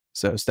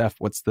So Steph,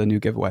 what's the new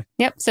giveaway?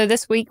 Yep. So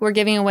this week we're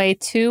giving away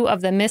 2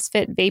 of the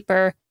Misfit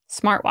Vapor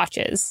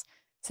smartwatches.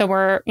 So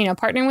we're,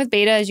 partnering with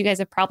Beta, as you guys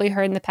have probably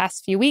heard in the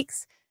past few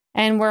weeks,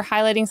 and we're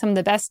highlighting some of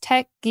the best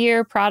tech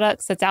gear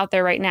products that's out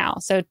there right now.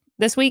 So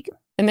this week,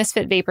 the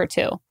Misfit Vapor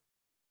 2.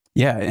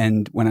 Yeah.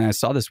 And when I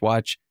saw this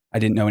watch, I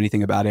didn't know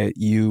anything about it.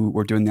 You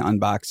were doing the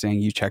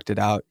unboxing, you checked it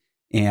out.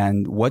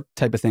 And what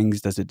type of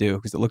things does it do?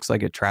 Because it looks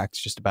like it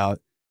tracks just about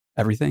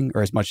everything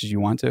or as much as you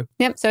want to.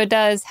 Yep. So it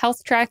does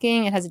health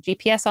tracking. It has a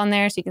GPS on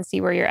there so you can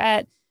see where you're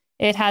at.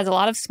 It has a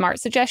lot of smart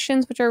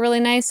suggestions, which are really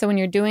nice. So when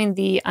you're doing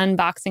the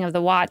unboxing of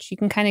the watch, you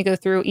can kind of go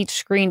through each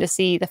screen to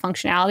see the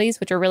functionalities,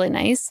 which are really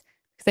nice.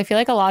 Because I feel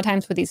like a lot of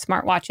times with these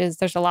smartwatches,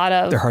 there's a lot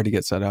of... They're hard to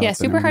get set up. Yeah,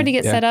 super hard to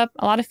get set up.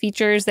 A lot of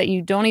features that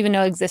you don't even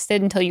know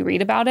existed until you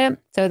read about it.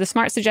 So the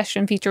smart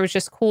suggestion feature was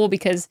just cool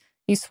because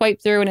you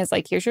swipe through and it's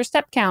like, here's your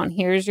step count,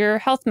 here's your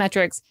health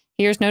metrics,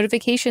 here's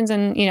notifications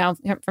and,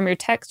 from your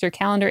text, your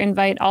calendar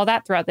invite, all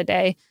that throughout the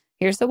day.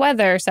 Here's the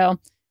weather. So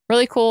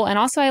really cool. And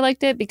also I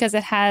liked it because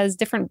it has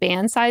different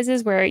band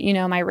sizes where,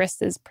 my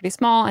wrist is pretty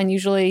small and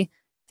usually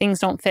things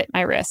don't fit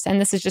my wrist.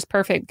 And this is just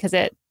perfect because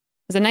it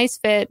was a nice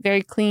fit,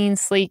 very clean,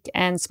 sleek,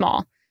 and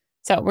small.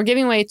 So we're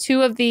giving away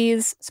 2 of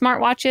these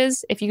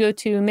smartwatches. If you go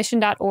to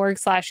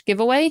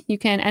mission.org/giveaway, you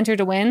can enter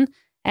to win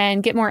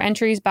and get more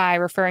entries by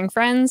referring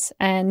friends.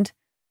 And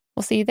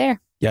we'll see you there.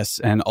 Yes.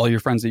 And all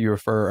your friends that you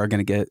refer are going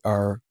to get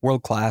our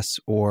world class,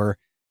 or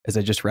as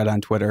I just read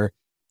on Twitter,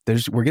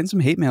 we're getting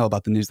some hate mail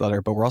about the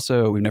newsletter, but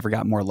we've never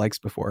got more likes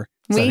before.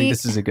 So I think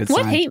this is a good sign.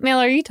 What hate mail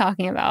are you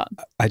talking about?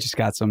 I just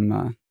got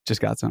some.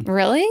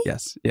 Really?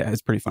 Yes. Yeah.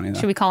 It's pretty funny though.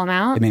 Should we call them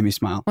out? It made me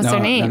smile. What's their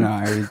name? No,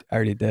 I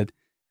already did.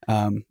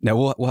 No,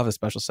 we'll have a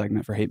special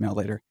segment for hate mail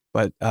later.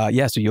 But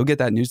so you'll get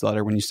that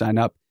newsletter when you sign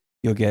up.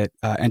 You'll get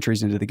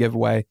entries into the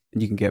giveaway,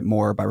 and you can get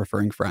more by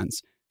referring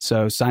friends.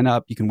 So sign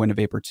up. You can win a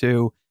Vapor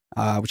 2,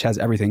 which has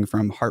everything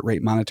from heart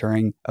rate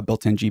monitoring, a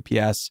built-in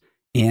GPS,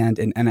 and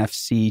an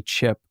NFC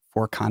chip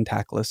for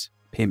contactless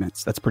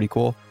payments. That's pretty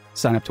cool.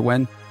 Sign up to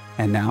win.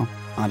 And now,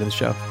 on to the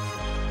show.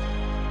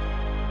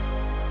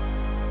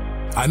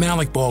 I'm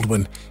Alec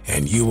Baldwin,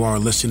 and you are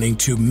listening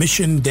to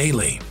Mission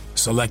Daily.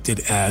 Selected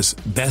as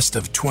Best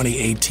of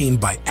 2018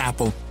 by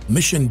Apple,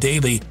 Mission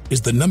Daily is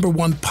the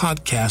 #1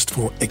 podcast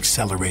for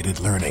accelerated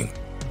learning.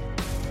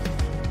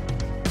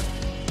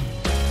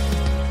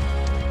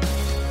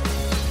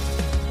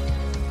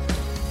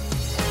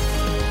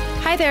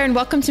 Hi there, and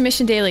welcome to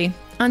Mission Daily.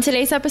 On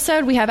today's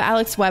episode, we have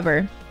Alex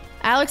Weber.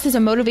 Alex is a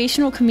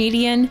motivational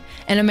comedian,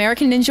 an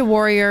American Ninja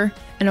Warrior,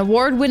 an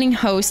award-winning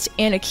host,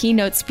 and a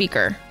keynote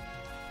speaker.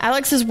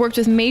 Alex has worked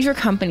with major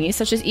companies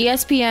such as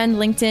ESPN,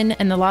 LinkedIn,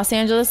 and the Los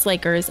Angeles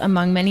Lakers,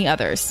 among many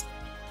others.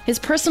 His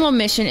personal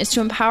mission is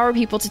to empower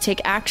people to take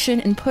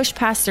action and push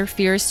past their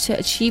fears to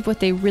achieve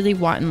what they really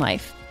want in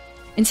life.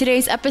 In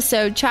today's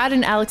episode, Chad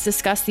and Alex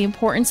discuss the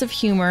importance of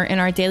humor in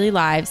our daily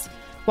lives,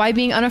 why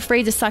being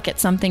unafraid to suck at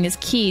something is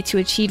key to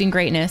achieving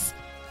greatness,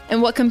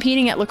 and what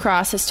competing at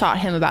lacrosse has taught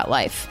him about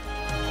life.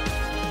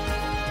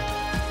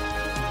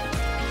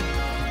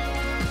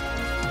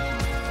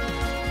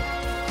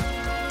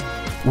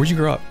 Where'd you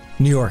grow up?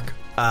 New York,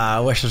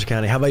 Westchester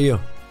County. How about you?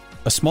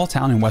 A small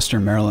town in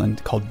Western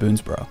Maryland called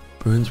Boonesboro.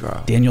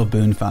 Boonesboro. Daniel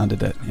Boone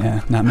founded it.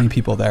 Yeah, not many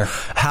people there.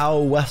 How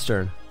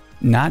Western?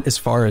 Not as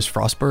far as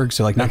Frostburg,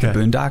 so not the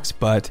Boondocks,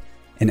 but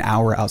an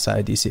hour outside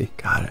of DC.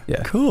 Got it.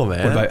 Yeah. Cool,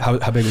 man. What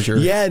about, how big was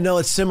yours? Yeah, no,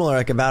 it's similar.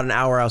 Like about an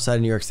hour outside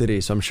of New York City,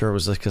 so I'm sure it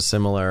was like a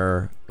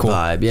similar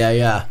vibe.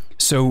 Yeah.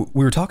 So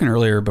we were talking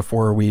earlier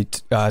before we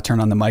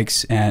turned on the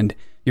mics, and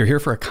you're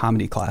here for a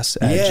comedy class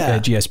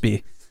at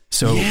GSB.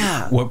 So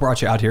what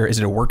brought you out here? Is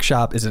it a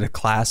workshop? Is it a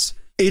class?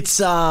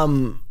 It's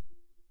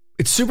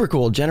super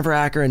cool. Jennifer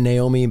Acker and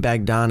Naomi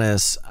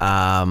Bagdanis,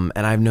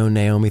 and I've known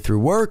Naomi through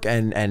work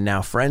and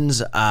now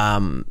friends.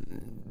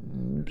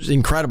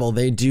 Incredible.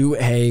 They do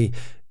a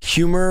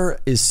Humor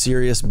is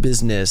Serious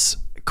Business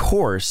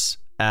course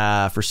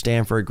for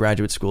Stanford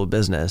Graduate School of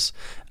Business.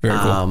 Very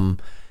cool.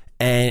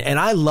 And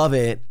I love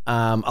it.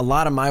 A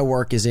lot of my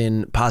work is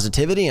in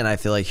positivity, and I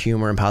feel like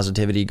humor and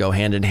positivity go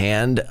hand in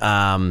hand.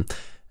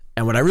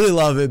 And what I really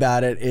love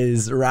about it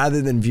is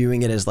rather than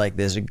viewing it as like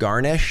this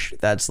garnish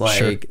that's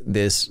like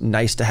this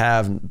nice to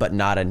have but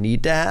not a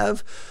need to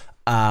have,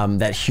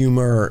 that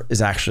humor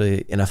is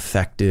actually an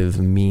effective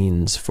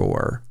means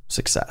for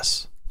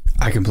success.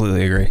 I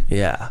completely agree.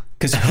 Yeah.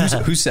 Because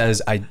who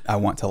says I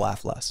want to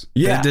laugh less?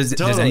 Yeah. Does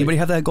anybody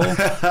have that goal?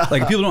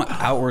 Like people don't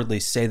outwardly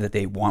say that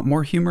they want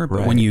more humor,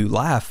 but when you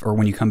laugh or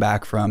when you come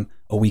back from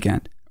a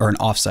weekend or an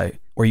offsite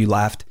where you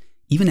laughed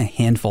even a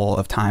handful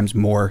of times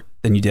more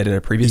than you did at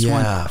a previous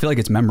one, I feel like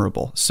it's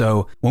memorable.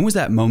 So when was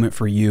that moment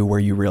for you where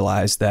you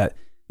realized that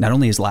not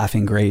only is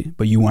laughing great,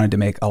 but you wanted to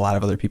make a lot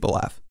of other people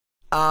laugh?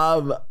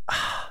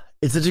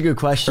 It's such a good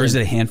question. Or is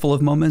it a handful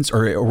of moments,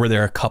 or were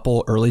there a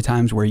couple early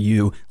times where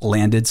you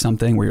landed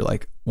something where you're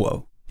like,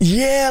 whoa?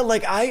 Yeah,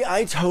 like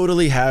I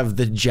totally have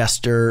the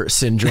jester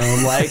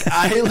syndrome. Like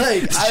I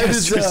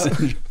was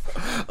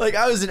Like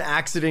I was an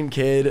accident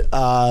kid,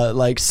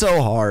 like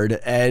so hard.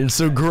 And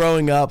so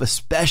growing up,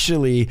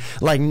 especially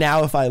like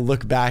now, if I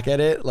look back at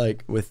it,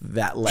 like with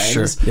that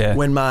lens,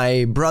 when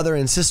my brother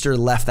and sister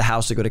left the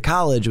house to go to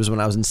college, it was when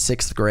I was in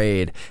 6th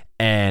grade.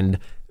 And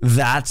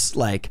that's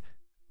like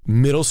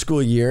middle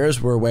school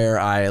years were where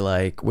I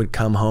like would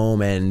come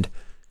home and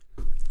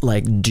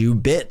like do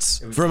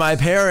bits for my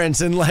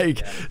parents and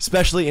like,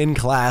 especially in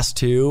class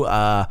too.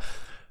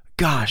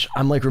 Gosh,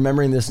 I'm like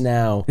remembering this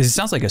now. It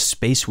sounds like a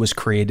space was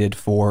created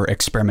for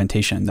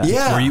experimentation.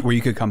 Then, where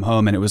you could come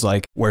home and it was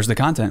like, where's the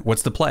content?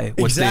 What's the play?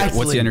 What's the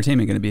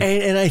entertainment going to be?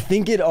 And I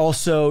think it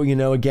also, you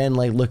know, again,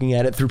 like looking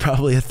at it through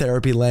probably a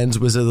therapy lens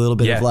was a little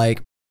bit of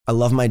like, I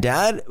love my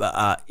dad.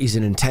 He's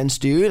an intense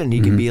dude and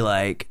he can be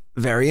like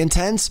very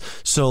intense.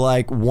 So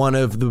like one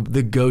of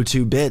the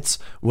go-to bits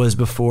was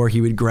before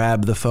he would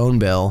grab the phone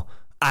bill,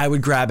 I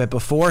would grab it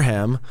before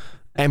him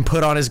and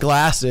put on his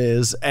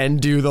glasses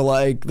and do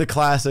the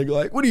classic,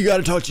 like, what do you got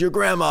to talk to your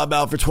grandma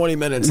about for 20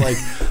 minutes? Like,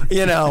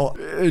 you know,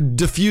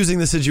 diffusing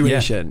the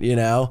situation, you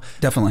know?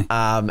 Definitely.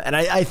 And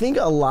I think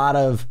a lot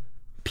of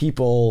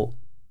people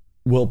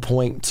will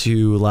point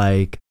to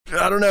like,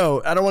 I don't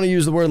know, I don't want to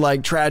use the word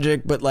like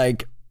tragic, but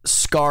like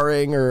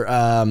scarring or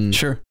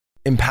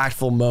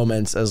impactful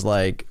moments as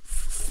like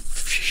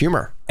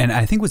humor. And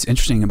I think what's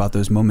interesting about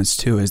those moments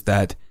too is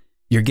that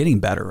you're getting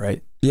better,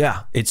 right?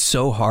 Yeah. It's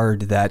so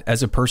hard that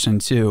as a person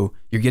too,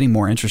 you're getting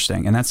more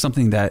interesting. And that's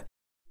something that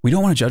we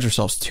don't want to judge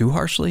ourselves too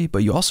harshly, but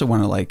you also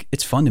want to like,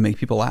 it's fun to make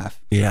people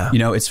laugh. Yeah. You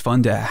know, it's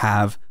fun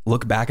to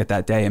look back at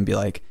that day and be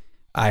like,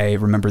 I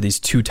remember these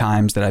 2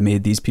 times that I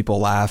made these people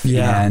laugh.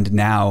 Yeah. And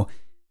now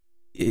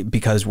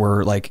because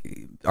we're like,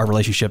 our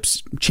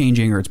relationship's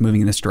changing or it's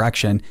moving in this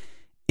direction,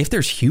 if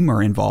there's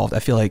humor involved, I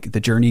feel like the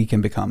journey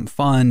can become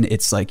fun.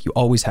 It's like you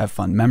always have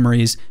fun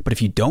memories. But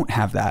if you don't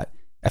have that,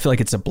 I feel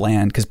like it's a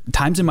bland, because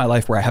times in my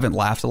life where I haven't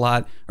laughed a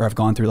lot or I've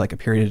gone through like a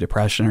period of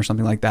depression or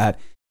something like that,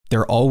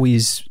 they're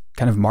always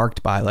kind of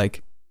marked by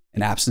like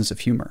an absence of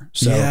humor.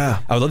 So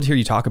I would love to hear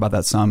you talk about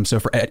that some. So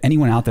for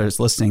anyone out there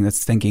that's listening,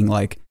 that's thinking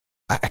like,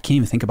 I can't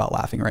even think about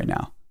laughing right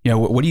now. You know,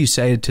 what do you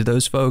say to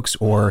those folks?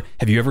 Or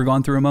have you ever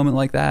gone through a moment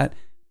like that?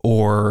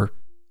 Or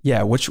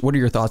what are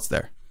your thoughts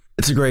there?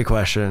 It's a great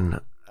question.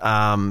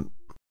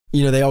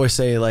 You know, they always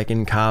say like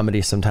in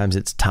comedy, sometimes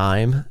it's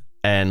time.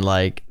 And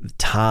like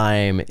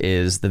time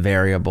is the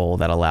variable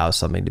that allows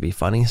something to be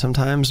funny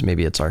sometimes.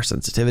 Maybe it's our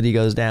sensitivity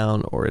goes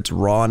down or it's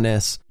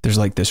rawness. There's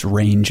like this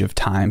range of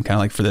time kind of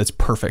like that's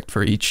perfect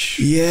for each.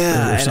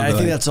 Yeah. And I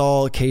think that's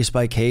all case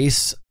by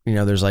case. You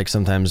know, there's like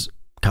sometimes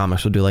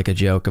comics will do like a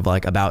joke of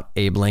like about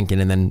Abe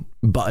Lincoln and then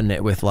button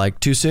it with like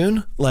too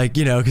soon. Like,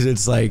 you know, because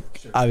it's like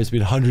obviously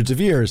been hundreds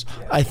of years,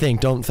 I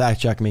think. Don't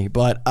fact check me.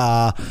 But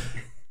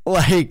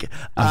like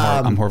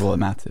I'm horrible at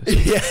math too. So.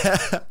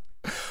 Yeah.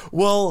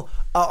 Well,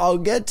 I'll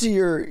get to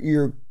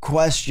your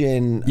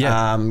question,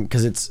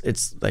 because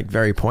it's like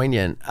very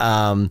poignant.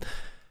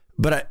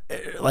 But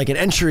like an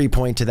entry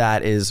point to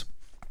that is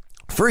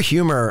for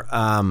humor.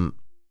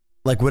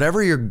 Like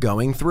whatever you're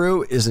going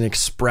through is an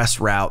express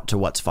route to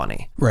what's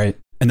funny, right?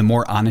 And the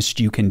more honest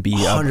you can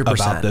be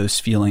about those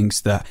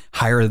feelings, the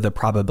higher the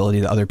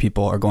probability that other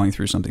people are going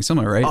through something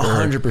similar, right?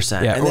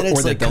 100%. Yeah, and then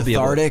it's like they'll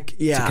cathartic,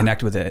 be able to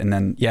connect with it. And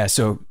then,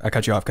 so I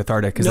cut you off,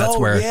 cathartic, because that's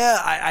where...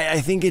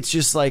 I think it's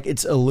just like,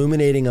 it's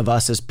illuminating of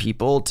us as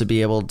people to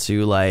be able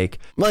to like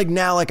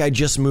now, like I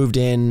just moved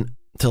in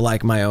to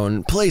like my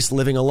own place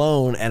living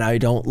alone and I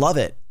don't love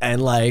it.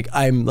 And like,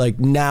 I'm like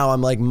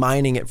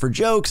mining it for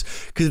jokes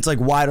because it's like,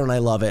 why don't I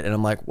love it? And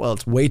I'm like, well,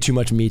 it's way too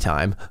much me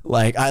time.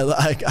 Like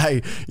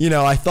I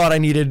thought I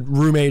needed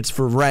roommates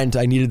for rent.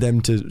 I needed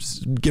them to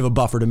give a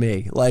buffer to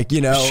me. Like,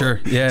 you know,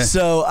 sure. Yeah.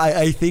 So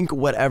I think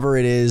whatever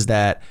it is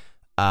that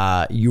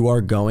you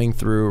are going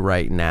through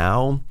right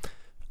now,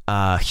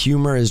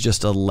 humor is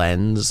just a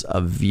lens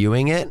of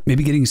viewing it.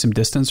 Maybe getting some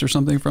distance or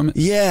something from it.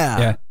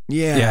 Yeah.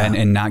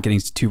 And not getting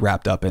too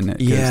wrapped up in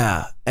it.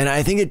 Yeah. And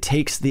I think it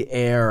takes the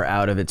air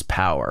out of its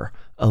power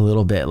a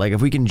little bit. Like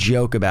if we can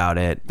joke about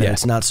it, then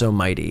it's not so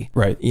mighty.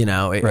 Right. You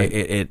know,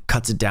 it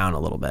cuts it down a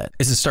little bit.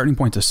 It's a starting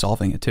point to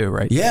solving it too,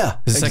 right? Yeah.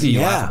 The second you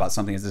laugh about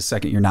something is the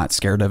second you're not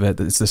scared of it.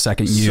 It's the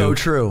second you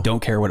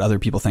don't care what other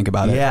people think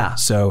about it. Yeah.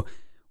 So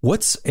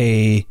what's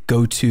a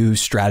go-to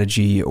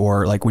strategy,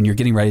 or like when you're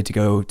getting ready to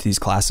go to these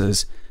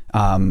classes,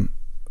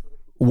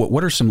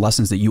 what are some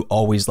lessons that you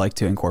always like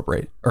to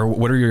incorporate, or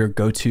what are your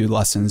go-to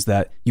lessons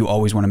that you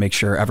always want to make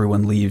sure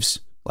everyone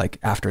leaves like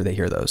after they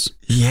hear those?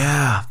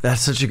 Yeah,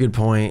 that's such a good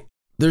point.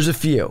 There's a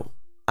few.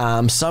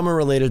 Some are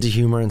related to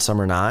humor and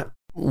some are not.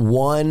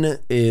 One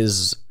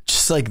is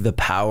just like the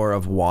power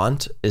of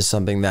want is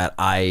something that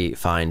I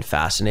find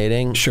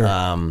fascinating. Sure.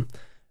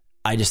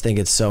 I just think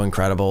it's so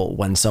incredible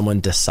when someone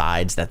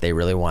decides that they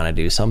really want to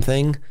do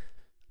something.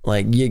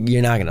 Like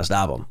you're not going to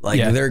stop them. Like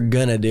they're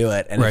going to do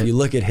it. And if you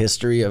look at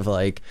history of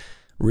like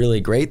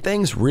really great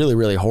things, really,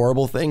 really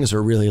horrible things,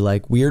 or really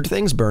like weird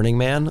things, Burning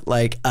Man,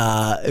 like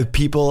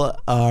people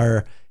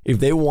are if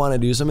they want to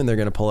do something, they're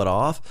going to pull it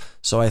off.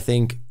 So I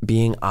think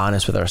being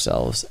honest with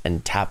ourselves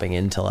and tapping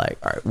into like,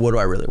 all right, what do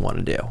I really want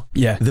to do?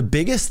 Yeah. The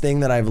biggest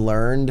thing that I've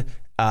learned,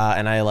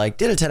 and I like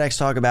did a TEDx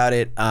talk about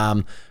it,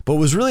 but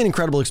was really an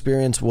incredible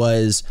experience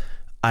was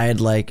I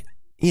had like,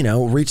 you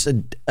know, reached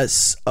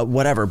a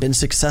whatever, been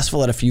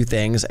successful at a few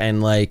things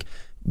and like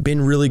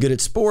been really good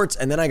at sports.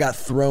 And then I got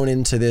thrown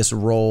into this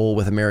role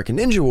with American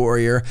Ninja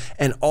Warrior.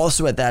 And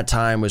also at that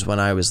time was when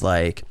I was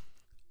like,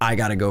 I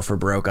got to go for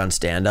broke on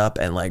stand up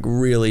and like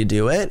really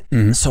do it.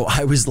 Mm-hmm. So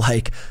I was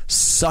like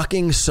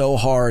sucking so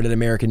hard at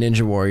American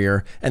Ninja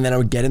Warrior. And then I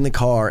would get in the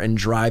car and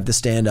drive the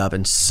stand up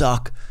and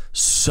suck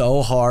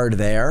so hard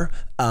there.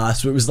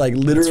 So it was like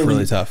literally It's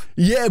really tough.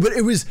 Yeah, but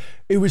it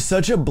was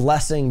such a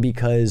blessing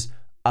because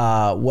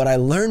what I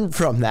learned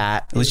from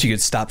that, at least you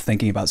could stop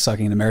thinking about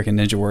sucking an American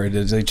Ninja Warrior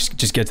to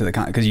just get to the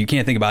because you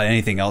can't think about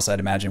anything else, I'd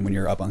imagine, when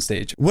you're up on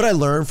stage. What I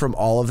learned from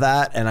all of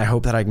that, and I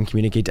hope that I can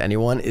communicate to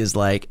anyone, is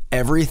like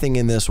everything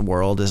in this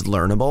world is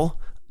learnable.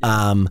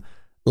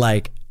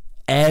 Like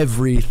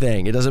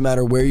everything. It doesn't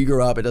matter where you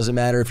grew up. It doesn't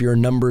matter if you're a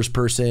numbers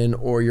person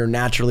or you're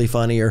naturally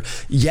funny or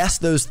yes,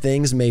 those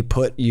things may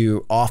put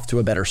you off to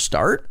a better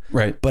start.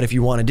 Right. But if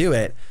you want to do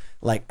it,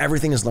 like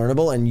everything is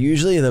learnable. And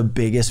usually the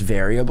biggest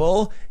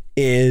variable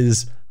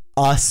is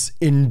us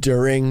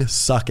enduring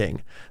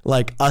sucking,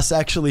 like us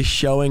actually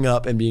showing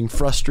up and being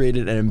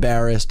frustrated and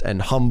embarrassed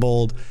and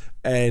humbled.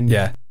 And,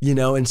 you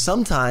know, and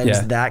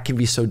sometimes that can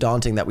be so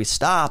daunting that we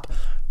stop,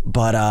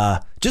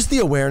 but just the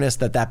awareness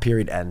that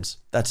period ends.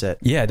 That's it.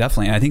 Yeah,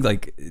 definitely. And I think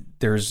like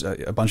there's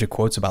a bunch of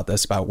quotes about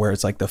this, about where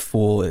it's like the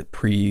fool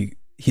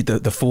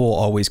the fool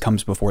always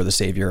comes before the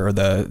savior or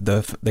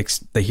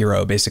the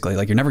hero, basically.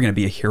 Like you're never going to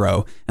be a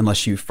hero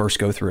unless you first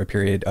go through a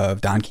period of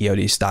Don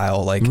Quixote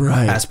style like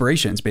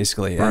aspirations,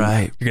 basically.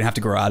 And you're gonna have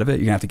to grow out of it.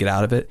 You're gonna have to get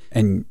out of it.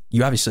 And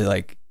you obviously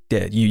like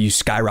did. You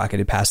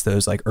skyrocketed past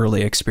those like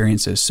early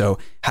experiences. So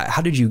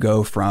how did you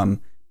go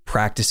from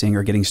practicing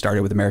or getting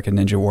started with American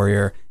Ninja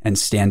Warrior and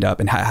stand up?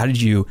 And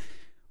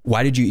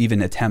why did you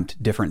even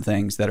attempt different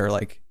things that are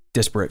like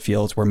disparate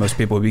fields where most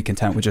people would be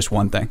content with just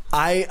one thing?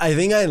 I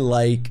think I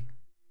like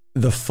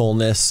the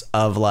fullness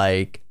of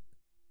like,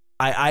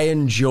 I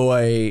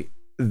enjoy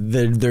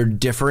their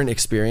different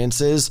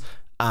experiences,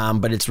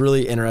 but it's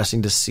really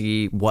interesting to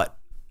see what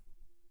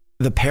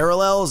the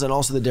parallels and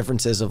also the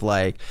differences of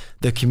like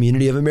the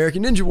community of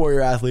American Ninja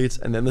Warrior athletes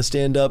and then the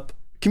stand-up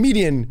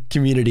comedian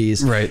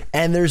communities. Right.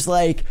 And there's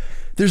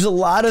a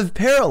lot of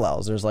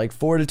parallels. There's like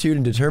fortitude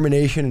and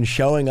determination and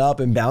showing up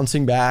and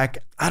bouncing back.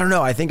 I don't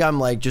know. I think I'm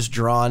like just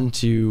drawn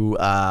to,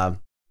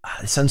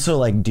 it sounds so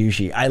like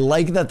douchey. I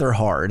like that they're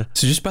hard.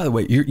 So just by the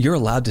way, you're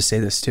allowed to say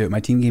this too.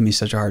 My team gave me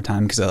such a hard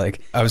time because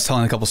I was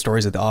telling a couple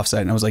stories at the offsite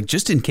and I was like,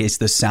 just in case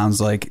this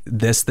sounds like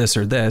this,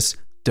 or this,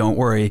 don't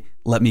worry,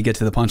 let me get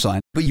to the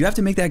punchline. But you have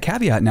to make that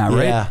caveat now,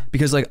 right? Yeah.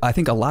 Because like, I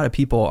think a lot of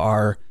people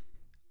are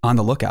on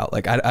the lookout.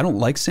 Like I don't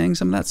like saying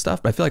some of that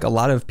stuff, but I feel like a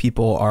lot of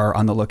people are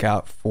on the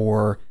lookout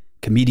for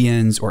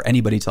comedians or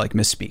anybody to like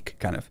misspeak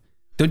kind of.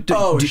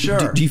 Sure.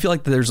 Do you feel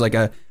like there's like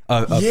a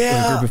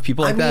group of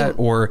people like that,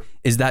 or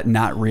is that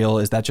not real?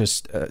 Is that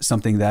just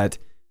something that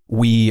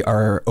we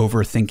are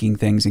overthinking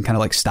things and kind of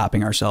like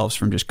stopping ourselves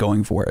from just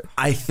going for it?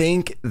 I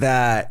think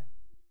that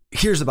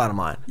here's the bottom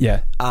line.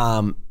 Yeah.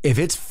 If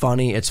it's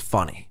funny, it's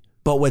funny.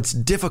 But what's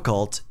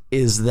difficult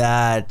is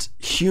that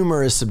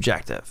humor is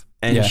subjective.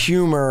 And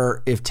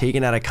humor, if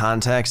taken out of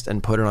context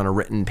and put it on a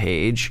written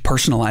page.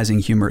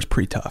 Personalizing humor is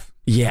pretty tough.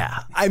 Yeah.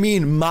 I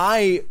mean,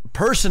 I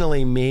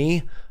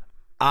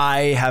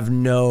have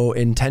no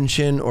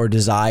intention or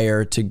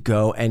desire to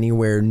go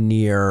anywhere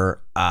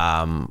near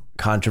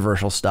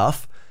controversial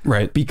stuff.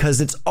 Right. Because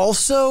it's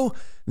also,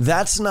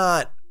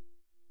 I'm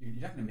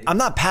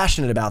not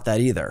passionate about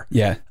that either.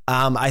 Yeah.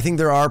 I think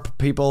there are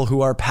people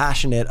who are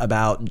passionate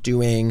about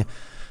doing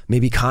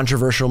maybe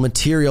controversial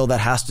material that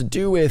has to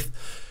do with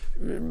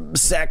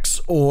sex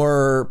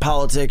or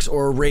politics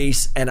or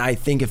race. And I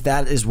think if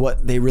that is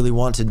what they really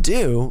want to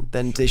do,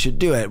 then they should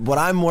do it. What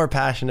I'm more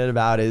passionate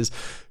about is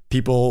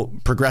people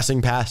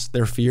progressing past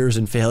their fears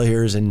and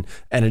failures and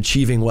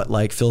achieving what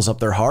like fills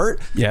up their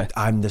heart. Yeah.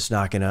 I'm just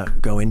not going to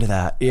go into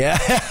that. Yeah.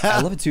 I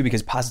love it too,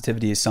 because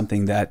positivity is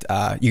something that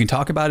you can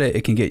talk about it.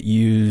 It can get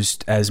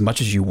used as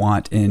much as you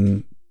want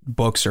in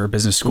books or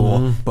business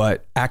school,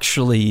 but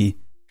actually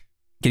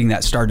getting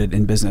that started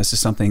in business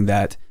is something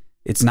that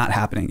it's not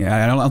happening.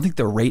 I don't think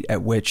the rate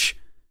at which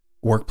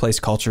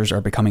workplace cultures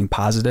are becoming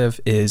positive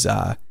is,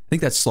 I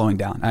think that's slowing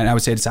down. And I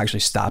would say it's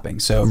actually stopping.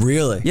 So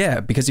really? Yeah,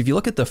 because if you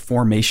look at the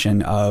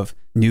formation of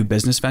new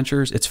business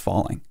ventures, it's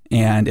falling,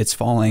 and it's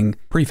falling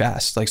pretty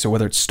fast. Like, so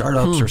whether it's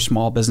startups or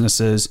small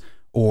businesses,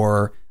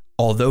 or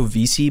although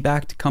VC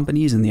backed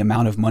companies and the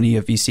amount of money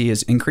of VC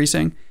is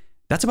increasing,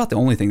 that's about the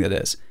only thing that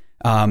is.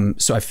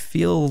 So I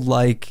feel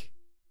like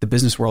the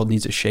business world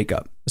needs a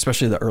shakeup,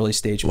 especially the early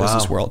stage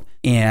business world.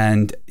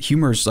 And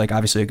humor is like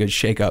obviously a good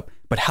shakeup,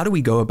 but how do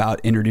we go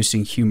about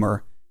introducing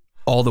humor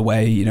all the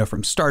way, you know,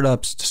 from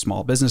startups to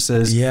small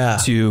businesses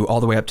to all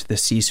the way up to the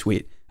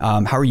C-suite?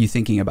 How are you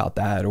thinking about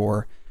that?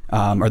 Or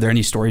Are there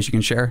any stories you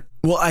can share?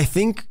 Well, I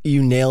think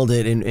you nailed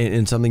it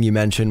in something you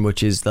mentioned,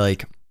 which is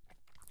like,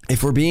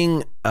 if we're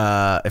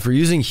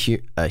using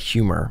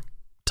humor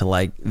to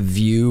like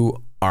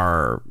view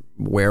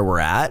where we're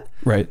at,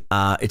 right?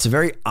 It's a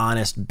very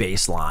honest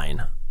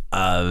baseline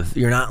of,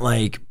 you're not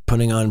like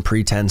putting on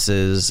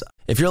pretenses.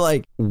 If you're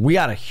like, we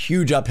got a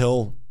huge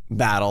uphill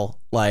battle,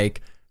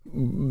 like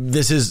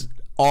this is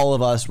all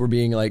of us, we're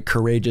being like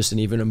courageous and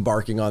even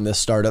embarking on this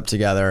startup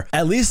together.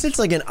 At least it's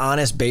like an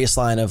honest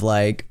baseline of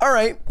like, all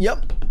right,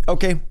 yep,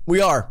 okay,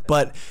 we are.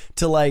 But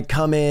to like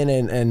come in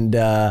and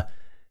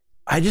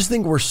I just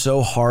think we're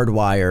so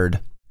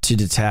hardwired to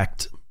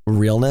detect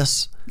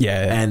realness.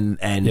 And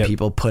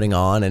people putting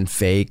on and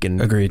fake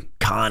and agreed,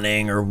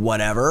 conning or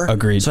whatever.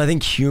 Agreed. So I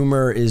think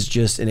humor is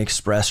just an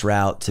express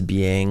route to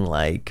being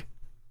like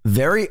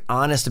very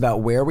honest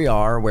about where we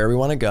are, where we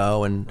want to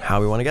go, and how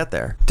we want to get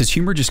there. Does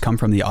humor just come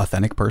from the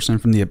authentic person,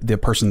 from the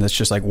person that's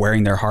just like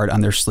wearing their heart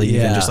on their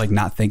sleeve and just like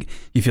not think?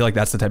 You feel like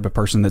that's the type of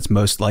person that's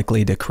most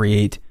likely to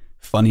create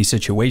funny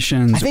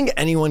situations? I think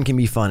anyone can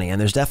be funny, and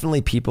there's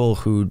definitely people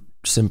who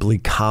simply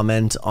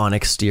comment on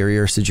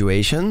exterior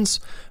situations,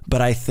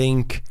 but I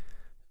think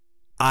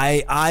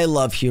I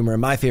love humor.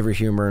 My favorite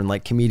humor in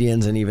like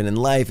comedians and even in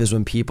life is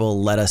when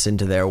people let us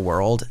into their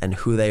world and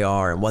who they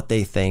are and what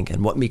they think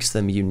and what makes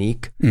them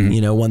unique. Mm-hmm.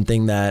 You know, one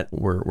thing that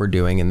we're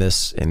doing in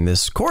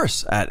this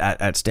course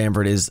at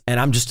Stanford is, and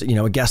I'm just,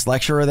 a guest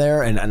lecturer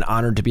there and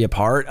honored to be a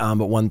part.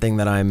 But one thing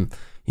that I'm,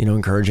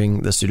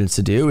 encouraging the students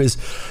to do is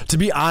to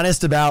be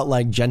honest about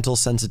like gentle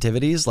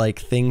sensitivities, like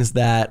things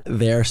that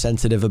they're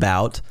sensitive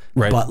about,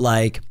 right? But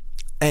like,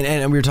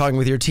 and we were talking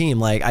with your team,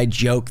 like I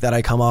joke that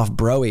I come off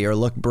broy or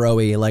look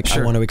broy, like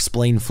sure. I want to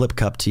explain Flip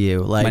Cup to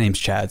you. Like my name's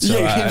Chad. So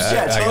yeah, your name's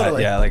Chad,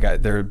 totally.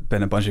 There have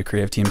been a bunch of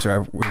creative teams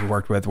where I've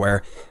worked with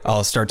where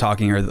I'll start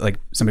talking, or like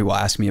somebody will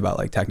ask me about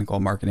like technical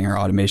marketing or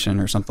automation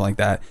or something like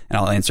that, and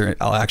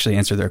I'll actually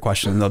answer their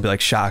question, and they'll be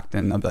like shocked,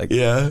 and I'll be like,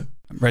 yeah,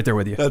 I'm right there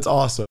with you. That's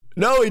awesome.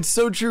 No, it's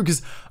so true,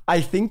 because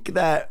I think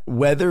that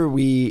whether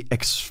we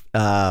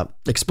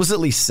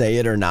explicitly say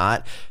it or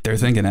not, they're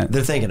thinking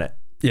it.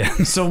 Yeah.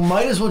 So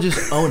might as well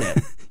just own it,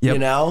 yep.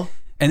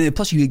 And then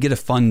plus you get a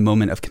fun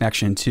moment of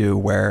connection too,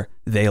 where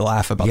they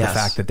laugh about yes. the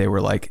fact that they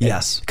were like,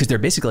 yes, because they're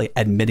basically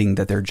admitting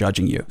that they're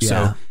judging you.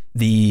 Yeah.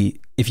 So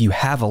if you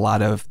have a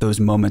lot of those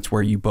moments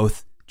where you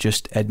both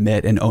just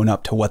admit and own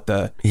up to what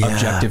the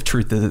objective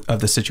truth of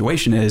the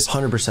situation is,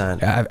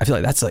 100%. I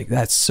feel like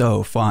that's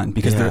so fun,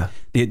 because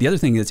the other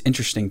thing that's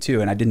interesting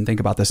too, and I didn't think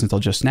about this until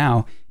just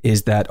now,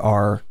 is that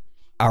our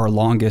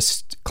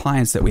longest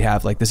clients that we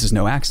have, like This Is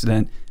No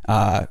Accident,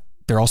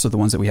 they're also the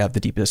ones that we have the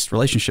deepest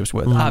relationships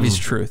with. Obvious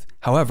truth.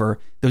 However,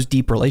 those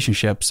deep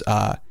relationships,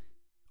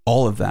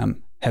 all of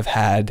them have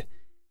had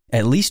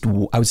at least,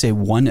 I would say,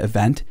 one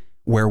event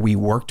where we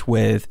worked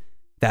with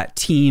that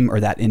team or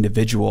that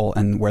individual,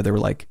 and where there were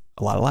like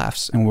a lot of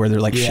laughs, and where they're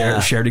like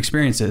shared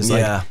experiences.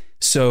 Like,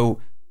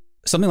 so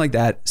something like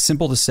that,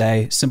 simple to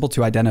say, simple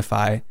to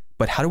identify,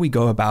 but how do we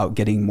go about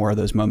getting more of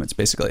those moments,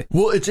 basically?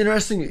 Well, it's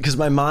interesting because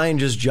my mind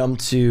just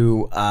jumped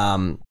to,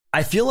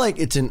 I feel like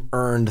it's an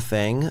earned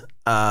thing.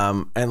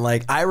 And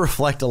like, I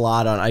reflect a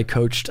lot on, I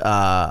coached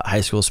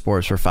high school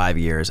sports for 5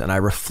 years, and I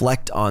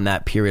reflect on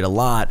that period a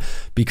lot,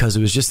 because it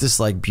was just this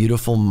like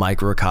beautiful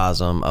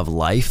microcosm of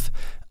life,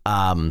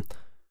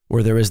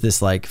 where there was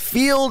this like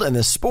field and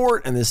this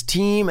sport and this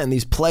team and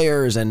these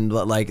players, and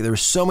like there were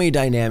so many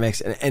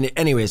dynamics. And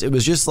anyways, it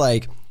was just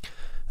like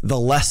the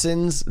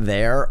lessons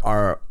there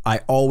I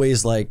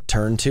always like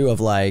turn to, of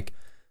like,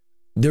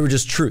 they were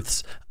just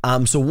truths.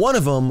 So one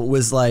of them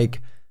was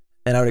like,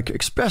 and I would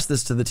express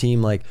this to the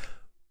team, like,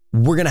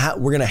 we're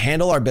gonna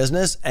handle our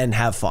business and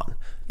have fun,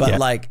 but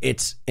like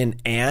it's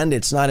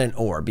it's not an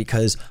or,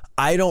 because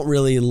I don't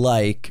really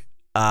like,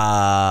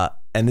 and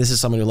this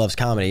is someone who loves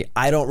comedy,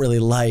 I don't really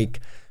like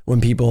when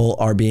people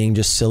are being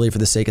just silly for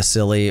the sake of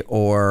silly,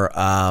 or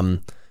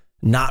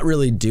not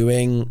really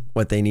doing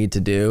what they need to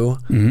do,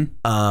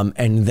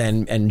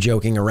 and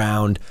joking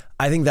around.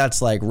 I think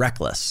that's like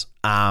reckless.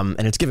 And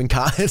it's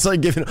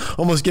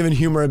almost giving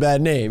humor a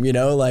bad name,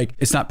 like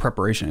it's not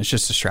preparation. It's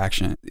just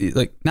distraction.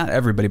 Like not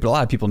everybody, but a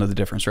lot of people know the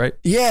difference, right?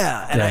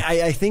 Yeah. And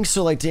I think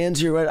so. Like, to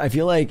answer your question, I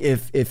feel like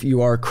if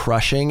you are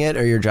crushing it,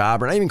 or your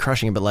job, or not even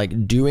crushing it, but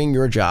like doing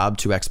your job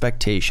to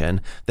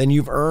expectation, then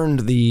you've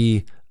earned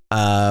the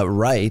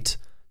right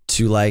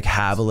to like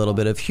have a little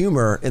bit of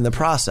humor in the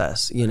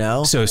process,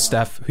 So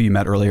Steph, who you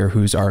met earlier,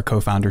 who's our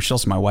co-founder, she's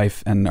also my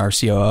wife and our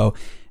COO.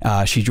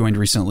 She joined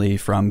recently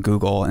from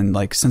Google, and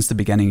like since the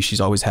beginning, she's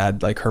always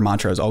had like, her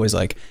mantra is always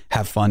like,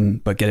 have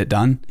fun, but get it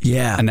done.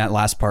 Yeah. And that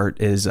last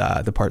part is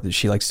the part that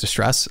she likes to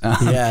stress.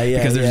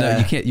 Because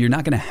you're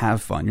not going to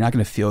have fun. You're not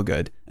going to feel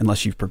good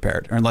unless you've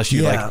prepared, or unless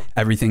you like,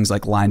 everything's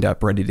like lined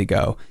up, ready to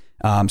go.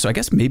 So I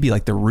guess maybe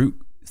like the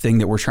root thing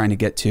that we're trying to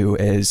get to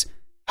is,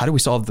 how do we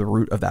solve the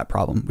root of that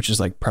problem, which is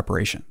like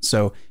preparation?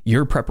 So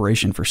your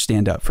preparation for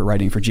stand up, for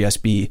writing, for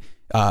GSB,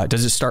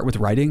 does it start with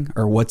writing,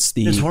 or what's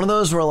the... It's one of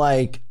those where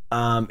like,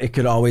 it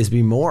could always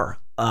be more.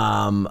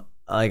 Like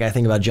I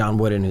think about John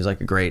Wooden, who's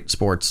like a great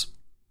sports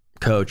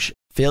coach.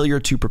 failure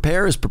to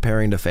prepare is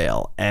preparing to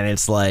fail. And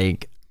it's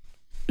like,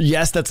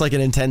 yes, that's like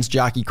an intense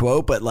jockey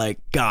quote, but like,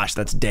 gosh,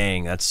 that's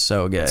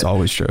so good. It's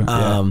always true.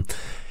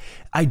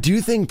 I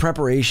do think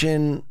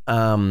preparation,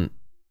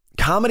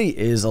 comedy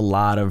is a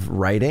lot of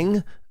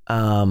writing.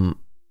 But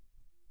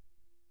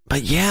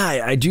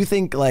yeah, I do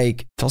think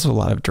like it's also a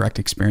lot of direct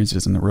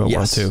experiences in the real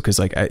world too. Cause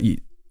like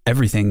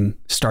everything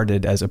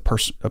started as a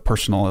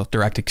personal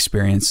direct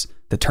experience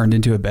that turned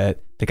into a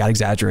bit that got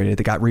exaggerated,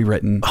 that got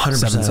rewritten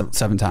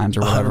 7 times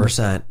or whatever.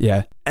 100%.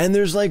 Yeah. And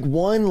there's like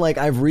one, like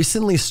I've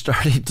recently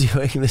started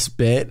doing this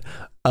bit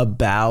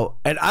about,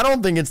 and I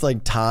don't think it's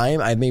like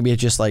time. Maybe it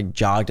just like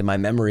jogged in my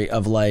memory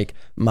of like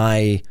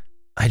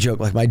I joke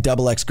like my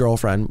double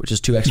ex-girlfriend, which is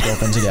 2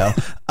 ex-girlfriends ago.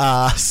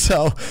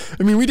 So,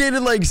 I mean, we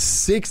dated like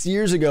 6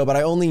 years ago, but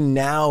I only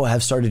now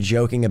have started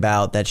joking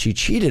about that she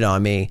cheated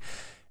on me.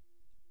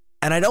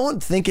 And I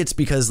don't think it's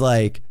because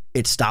like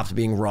it stopped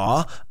being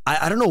raw.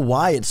 I don't know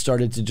why it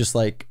started to just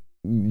like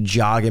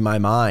jog in my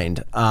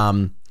mind.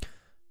 But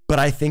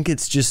I think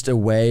it's just a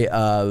way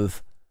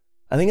of,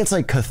 I think it's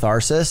like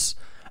catharsis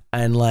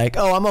and like,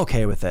 oh, I'm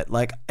okay with it.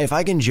 Like if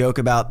I can joke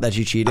about that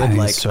you cheated,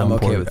 like I'm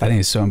okay with it. I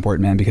think it's so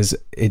important, man, because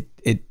it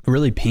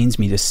really pains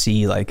me to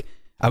see, like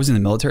I was in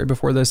the military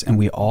before this and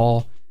we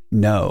all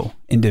know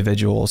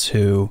individuals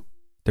who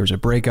there was a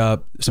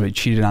breakup, somebody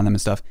cheated on them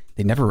and stuff.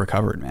 They never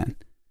recovered, man.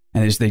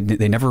 And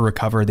they never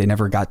recovered. They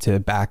never got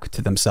back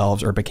to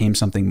themselves or became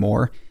something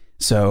more.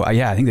 So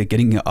I think that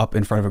getting up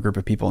in front of a group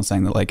of people and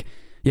saying that like,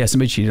 yeah,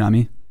 somebody cheated on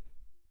me.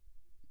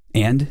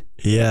 And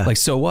like,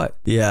 so what?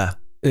 Yeah.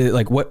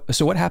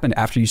 So what happened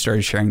after you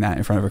started sharing that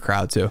in front of a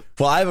crowd too?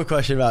 Well, I have a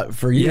question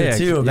for you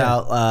too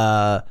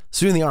about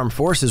suing the armed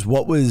forces.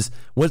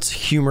 What's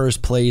humor's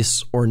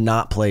place or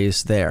not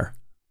place there?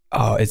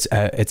 Oh, it's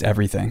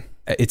everything.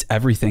 It's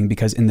everything,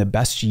 because in the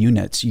best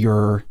units,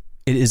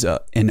 it is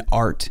an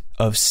art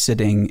of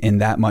sitting in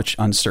that much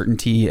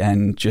uncertainty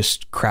and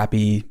just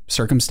crappy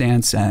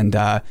circumstance, and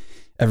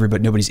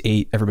nobody's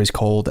ate, everybody's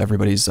cold,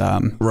 everybody's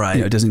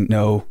doesn't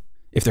know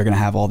if they're going to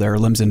have all their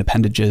limbs and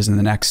appendages in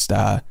the next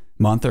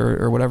month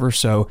or whatever.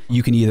 So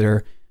you can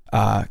either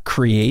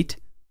create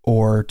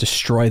or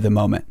destroy the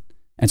moment,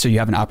 and so you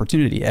have an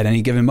opportunity at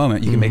any given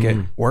moment. You can make it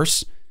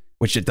worse,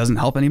 which it doesn't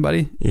help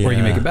anybody, or you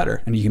can make it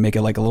better, and you can make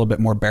it like a little bit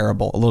more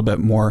bearable, a little bit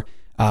more.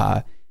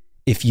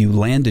 If you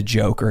land a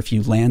joke or if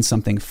you land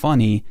something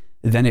funny,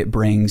 then it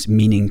brings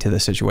meaning to the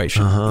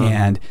situation.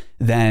 And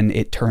then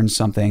it turns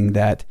something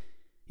that,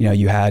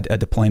 you had a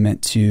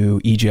deployment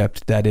to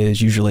Egypt that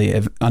is usually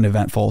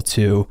uneventful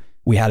to,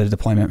 we had a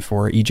deployment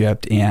for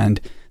Egypt and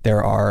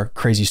there are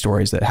crazy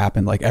stories that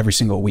happen like every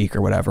single week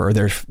or whatever, or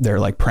they're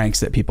like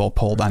pranks that people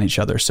pulled on each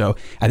other. So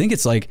I think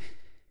it's like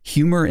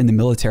humor in the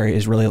military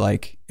is really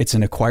like, it's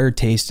an acquired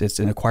taste, it's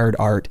an acquired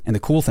art. And the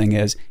cool thing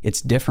is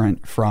it's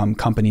different from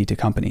company to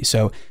company.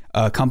 So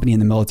a company in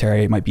the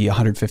military might be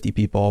 150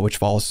 people, which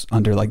falls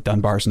under like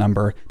Dunbar's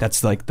number.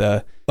 That's like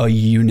a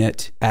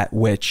unit at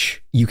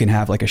which you can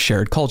have like a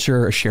shared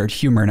culture, a shared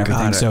humor and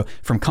everything. So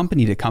from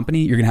company to company,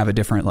 you're going to have a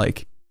different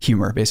like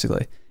humor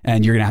basically.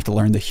 And you're going to have to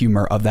learn the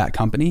humor of that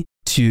company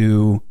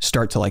to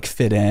start to like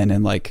fit in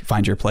and like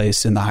find your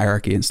place in the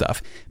hierarchy and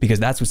stuff. Because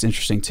that's what's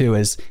interesting too,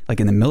 is like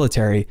in the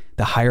military,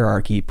 the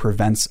hierarchy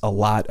prevents a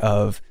lot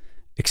of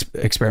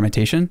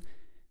experimentation.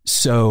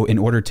 So in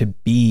order to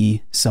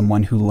be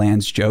someone who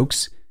lands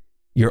jokes,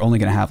 you're only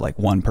going to have like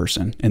one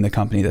person in the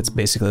company that's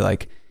basically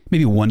like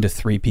maybe 1 to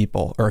 3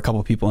 people or a couple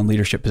of people in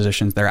leadership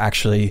positions that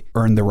actually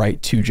earn the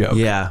right to joke.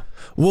 Yeah.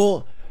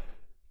 Well,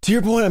 to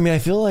your point, I mean, I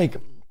feel like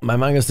my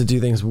mind goes to 2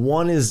 things.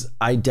 One is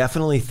I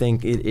definitely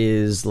think it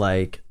is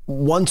like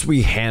once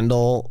we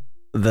handle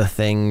the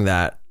thing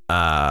that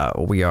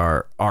we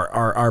are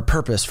our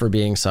purpose for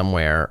being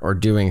somewhere or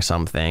doing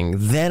something,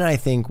 then I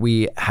think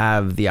we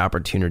have the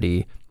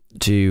opportunity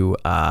to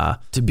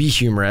be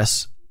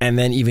humorous and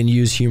then even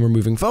use humor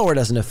moving forward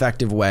as an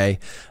effective way.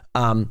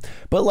 But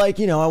like,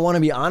 I want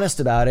to be honest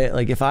about it.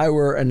 Like if I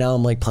were, and now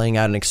I'm like playing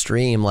out an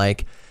extreme,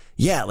 like,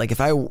 yeah, like if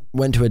I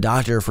went to a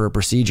doctor for a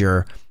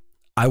procedure,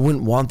 I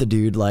wouldn't want the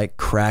dude like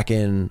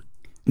cracking.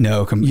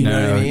 No,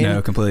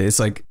 completely. It's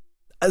like,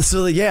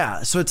 so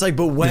yeah. So it's like,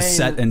 but when the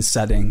set and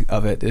setting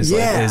of it is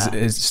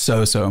is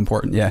so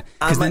important. Yeah.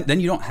 Cause then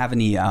you don't have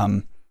any,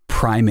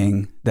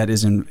 priming that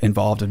is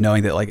involved of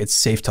knowing that like it's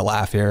safe to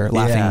laugh here.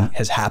 Laughing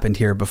has happened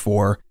here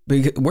before.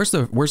 But where's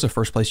the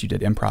first place you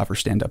did improv or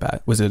stand up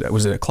at? Was it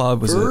a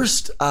club?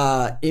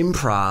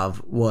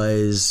 Improv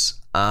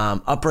was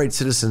Upright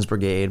Citizens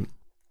Brigade,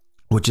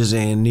 which is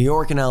in New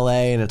York and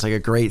LA, and it's like a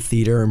great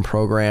theater and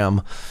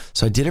program.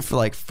 So I did it for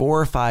like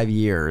 4 or 5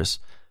 years.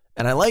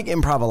 And I like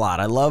improv a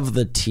lot. I love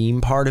the team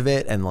part of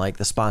it and like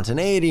the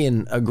spontaneity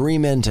and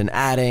agreement and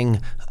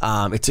adding.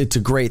 It's a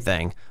great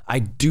thing.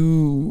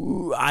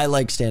 I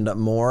like stand up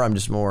more. I'm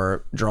just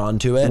more drawn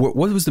to it. What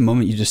was the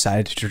moment you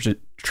decided to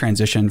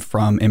transition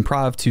from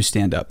improv to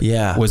stand up?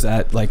 Yeah. Was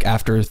that like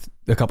after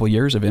a couple of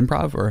years of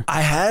improv, or?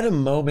 I had a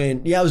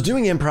moment. Yeah, I was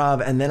doing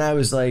improv and then I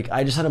was like,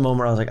 I just had a moment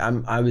where I was like,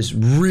 I was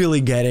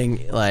really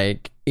getting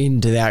like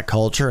into that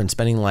culture and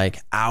spending like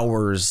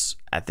hours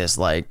at this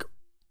like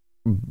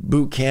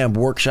boot camp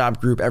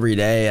workshop group every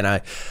day. And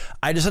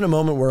I just had a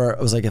moment where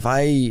I was like, if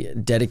I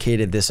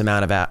dedicated this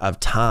amount of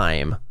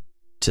time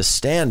to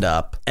stand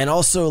up, and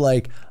also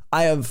like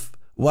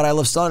what I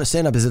love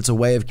stand up is it's a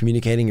way of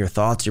communicating your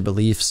thoughts, your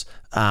beliefs,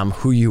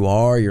 who you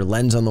are, your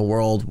lens on the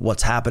world,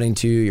 what's happening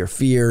to you, your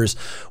fears.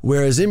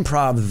 Whereas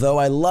improv, though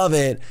I love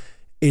it,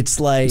 it's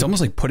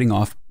almost like putting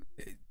off.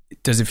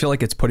 Does it feel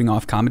like it's putting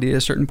off comedy at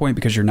a certain point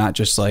because you're not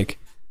just like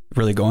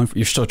really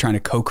you're still trying to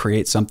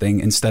co-create something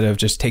instead of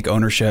just take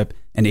ownership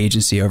and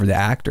agency over the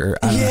act? Or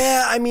I don't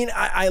know. I mean,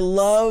 I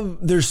love,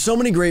 there's so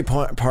many great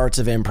parts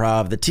of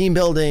improv, the team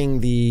building,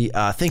 the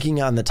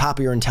thinking on the top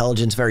of your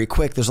intelligence very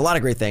quick. There's a lot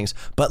of great things,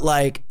 but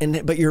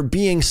but you're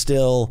being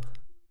still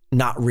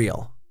not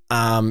real.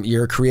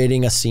 You're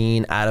creating a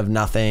scene out of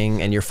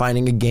nothing and you're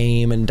finding a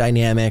game and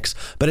dynamics,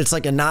 but it's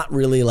like not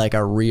really like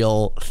a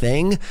real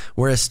thing.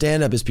 Whereas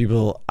stand up is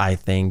people, I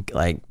think,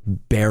 like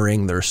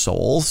bearing their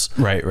souls.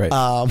 Right.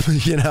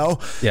 You know?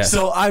 Yeah.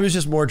 So I was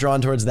just more drawn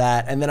towards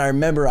that. And then I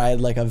remember I had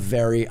like a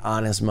very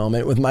honest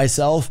moment with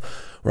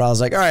myself where I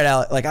was like, all right,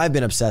 Alec, like I've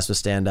been obsessed with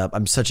stand up.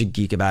 I'm such a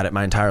geek about it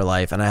my entire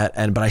life. But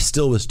I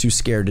still was too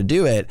scared to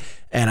do it.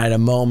 And I had a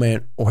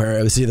moment where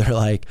it was either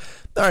like,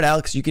 all right,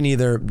 Alex, you can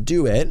either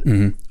do it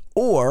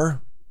or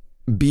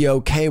be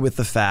okay with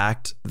the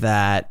fact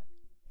that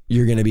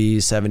you're going to be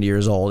 70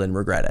 years old and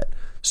regret it.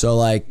 So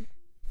like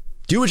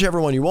do whichever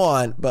one you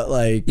want, but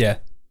like,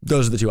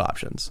 those are the two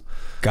options.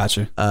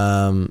 Gotcha.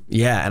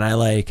 Yeah. And I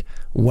like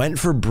went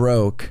for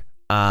broke.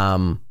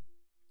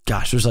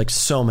 Gosh, there's like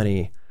so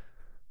many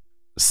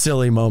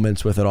silly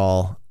moments with it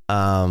all.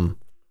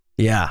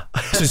 Yeah.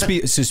 So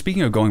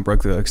speaking of going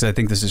broke though, because I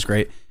think this is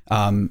great.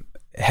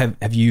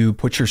 Have you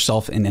put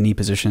yourself in any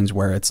positions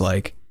where it's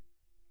like,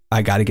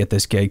 I got to get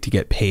this gig to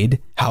get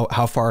paid?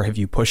 How far have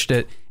you pushed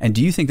it? And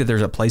do you think that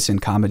there's a place in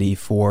comedy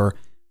for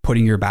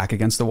putting your back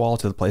against the wall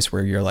to the place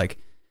where you're like,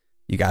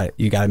 you got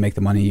to make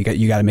the money, you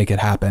got to make it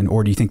happen?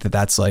 Or do you think that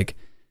that's like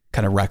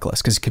kind of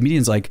reckless? Because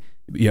comedians like,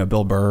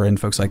 Bill Burr and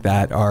folks like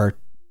that are,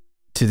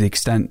 to the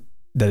extent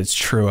that it's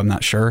true, I'm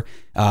not sure.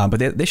 But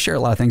they share a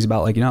lot of things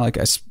about like, like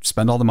I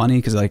spend all the money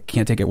because I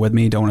can't take it with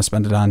me. Don't want to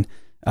spend it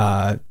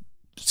on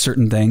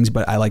certain things,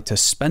 but I like to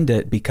spend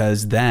it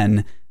because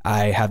then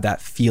I have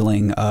that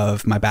feeling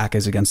of my back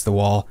is against the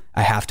wall.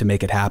 I have to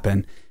make it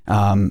happen.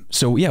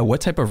 So yeah, what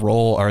type of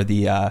role are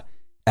the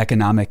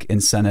economic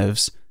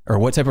incentives, or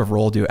what type of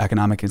role do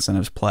economic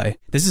incentives play?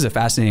 This is a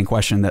fascinating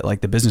question that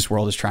like the business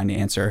world is trying to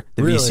answer.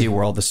 The VC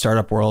world, the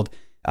startup world,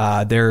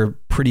 they're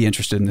pretty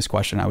interested in this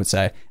question, I would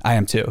say. I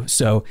am too.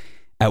 So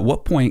at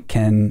what point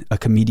can a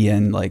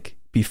comedian like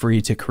be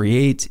free to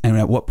create? And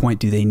at what point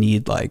do they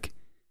need like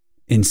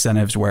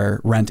incentives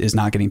where rent is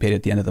not getting paid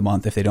at the end of the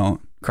month if they don't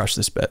crush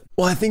this bit?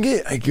 Well, I think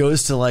it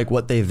goes to like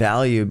what they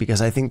value,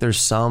 because I think there's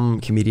some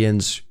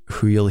comedians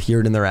who you'll hear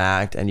it in their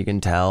act and you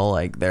can tell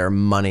like they're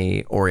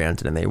money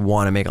oriented and they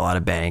want to make a lot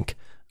of bank.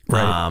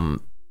 Right.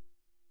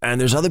 And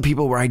there's other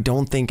people where I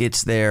don't think they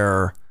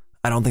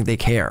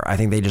care. I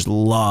think they just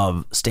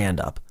love stand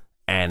up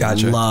and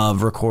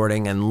love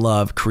recording and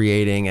love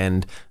creating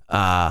and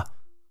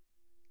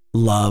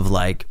love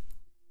like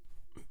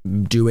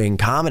doing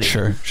comedy.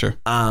 Sure.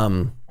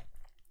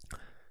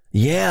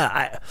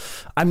 Yeah.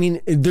 I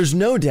mean, there's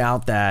no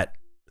doubt that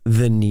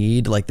the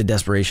need, like the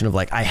desperation of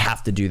like, I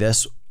have to do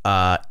this,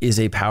 is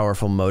a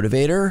powerful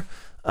motivator.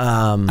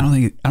 I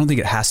don't think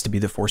it has to be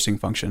the forcing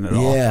function at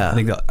all. Yeah.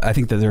 I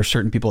think that there are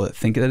certain people that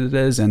think that it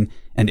is. And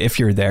if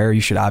you're there,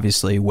 you should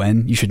obviously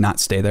win. You should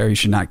not stay there. You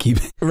should not keep,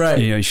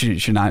 you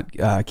should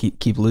not,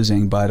 keep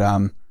losing. But,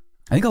 I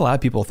think a lot of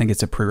people think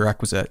it's a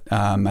prerequisite.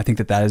 I think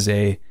that is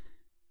a,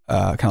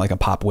 kind of like a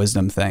pop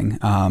wisdom thing.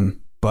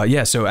 But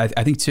yeah, so I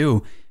think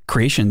too,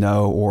 creation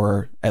though,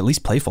 or at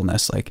least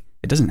playfulness, like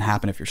it doesn't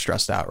happen if you're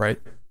stressed out, right?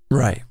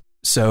 Right.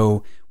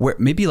 So where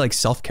maybe like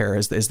self-care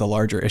is the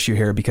larger issue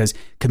here, because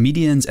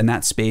comedians in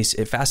that space,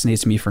 it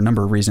fascinates me for a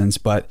number of reasons.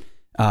 But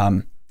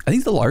I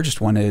think the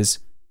largest one is,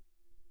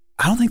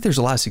 I don't think there's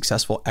a lot of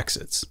successful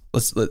exits.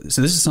 So this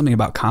is something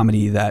about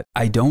comedy that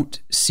I don't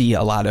see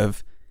a lot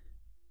of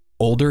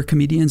older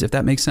comedians, if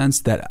that makes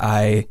sense, that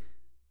I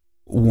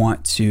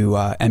want to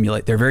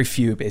emulate. There are very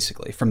few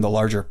basically from the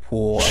larger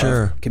pool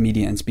of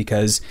comedians,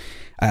 because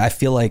I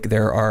feel like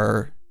there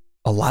are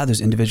a lot of those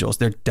individuals,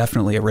 they're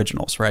definitely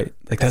originals, right?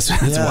 Like that's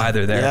why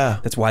they're there. Yeah.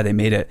 That's why they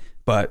made it.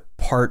 But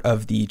part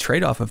of the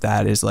trade-off of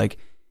that is like,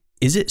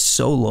 is it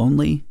so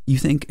lonely, you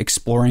think,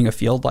 exploring a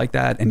field like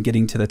that and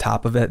getting to the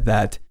top of it,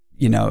 that,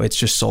 it's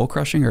just soul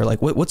crushing? Or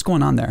like what's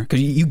going on there?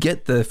 Because you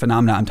get the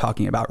phenomena I'm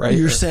talking about, right?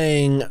 You're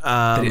saying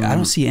I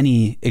don't see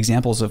any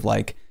examples of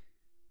like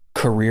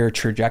career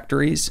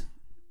trajectories.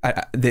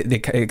 A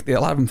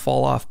lot of them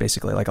fall off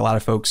basically. Like a lot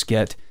of folks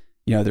get,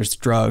 there's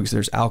drugs,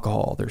 there's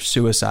alcohol, there's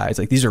suicides.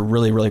 Like these are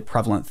really, really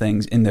prevalent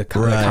things in the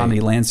comedy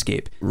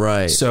landscape.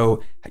 Right.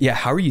 So yeah,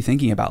 how are you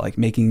thinking about like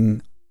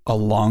making a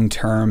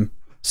long-term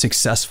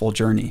successful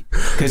journey?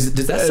 Because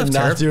does that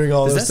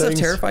stuff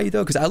terrify you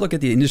though? Because I look at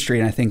the industry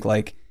and I think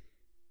like,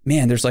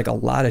 man, there's like a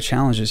lot of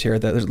challenges here.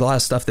 That there's a lot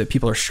of stuff that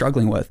people are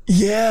struggling with.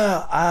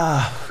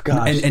 Yeah.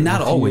 Gosh. And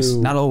not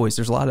always.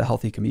 There's a lot of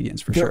healthy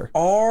comedians for sure.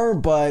 There are,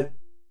 but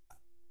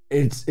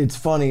it's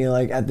funny.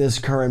 Like at this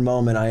current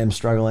moment, I am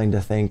struggling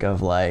to think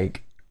of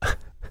like.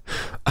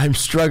 I'm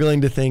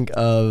struggling to think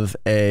of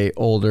a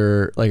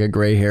older, like a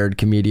gray-haired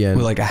comedian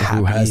with like a happy,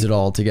 who has it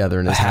all together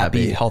and is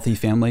happy, healthy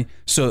family.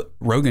 So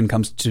Rogan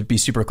comes to be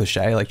super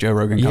cliche. Like Joe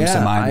Rogan comes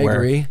to mind, where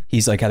agree.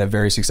 He's like had a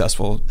very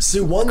successful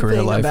So one career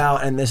thing life.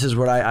 about, and this is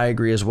what I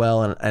agree as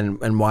well,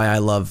 and why I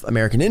love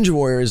American Ninja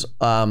Warriors,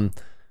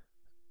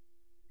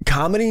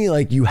 comedy,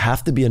 like you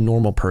have to be a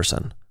normal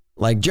person.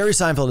 Like Jerry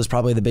Seinfeld is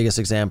probably the biggest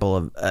example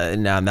of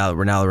now that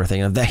we're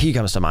thinking of that, he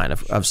comes to mind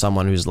of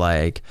someone who's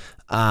like.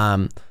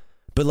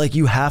 But like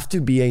you have to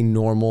be a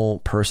normal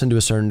person to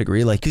a certain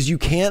degree, like because you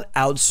can't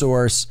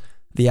outsource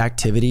the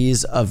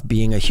activities of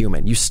being a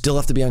human. You still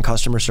have to be on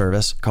customer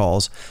service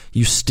calls.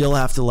 You still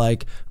have to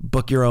like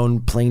book your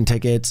own plane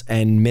tickets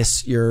and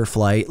miss your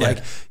flight. Yeah.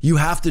 Like you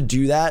have to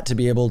do that to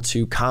be able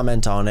to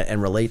comment on it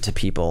and relate to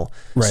people.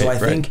 Right, so I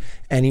think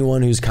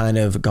anyone who's kind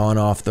of gone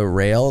off the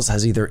rails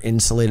has either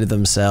insulated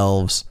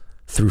themselves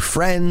through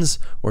friends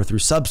or through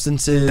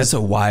substances. That's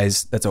a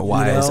wise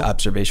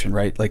observation,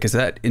 right? Like, is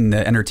that in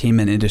the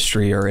entertainment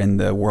industry or in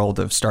the world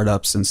of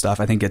startups and stuff?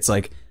 I think it's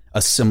like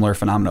a similar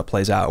phenomena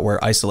plays out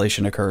where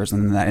isolation occurs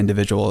and then that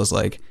individual is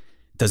like,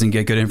 doesn't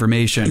get good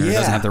information or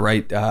doesn't have the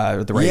right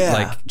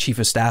like chief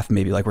of staff,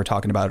 maybe like we're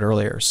talking about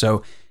earlier.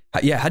 So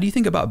yeah. How do you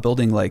think about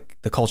building like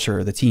the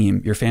culture, the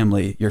team, your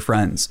family, your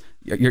friends?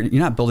 You're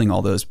not building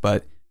all those,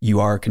 but you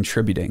are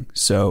contributing.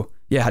 So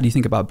yeah, how do you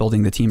think about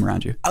building the team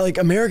around you? I like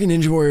American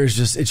Ninja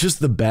Warriors, it's just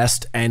the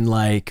best. And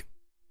like,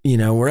 you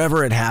know,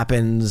 wherever it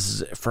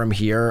happens from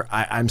here,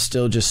 I'm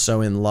still just so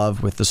in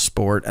love with the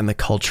sport and the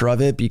culture of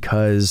it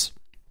because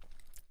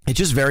it's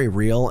just very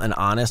real and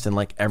honest. And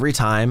like every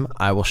time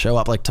I will show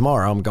up, like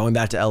tomorrow, I'm going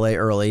back to LA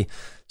early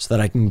so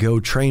that I can go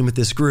train with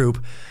this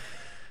group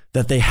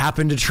that they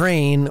happen to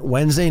train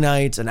Wednesday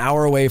nights, an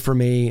hour away from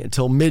me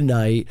until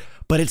midnight.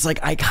 But it's like,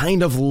 I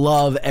kind of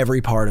love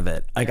every part of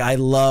it. Like I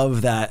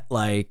love that,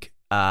 like,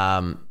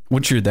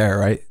 once you're there,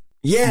 right?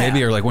 Yeah.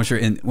 Maybe, or like once you're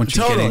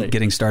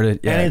getting started.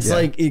 Yeah. And it's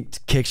like, it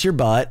kicks your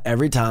butt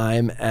every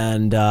time.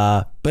 And,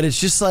 but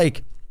it's just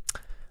like,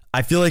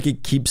 I feel like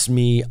it keeps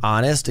me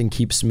honest and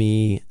keeps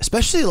me,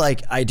 especially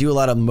like I do a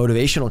lot of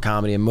motivational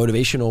comedy and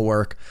motivational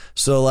work.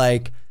 So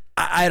like,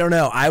 I don't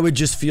know. I would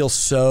just feel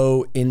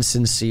so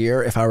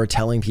insincere if I were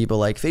telling people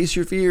like, face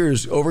your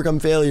fears, overcome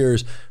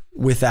failures,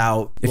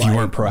 without if you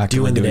weren't proactively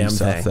doing the damn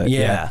stuff.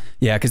 Yeah.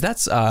 Because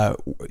that's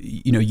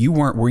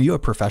were you a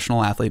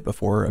professional athlete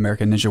before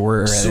American Ninja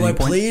Warrior? So I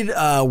played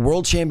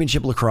World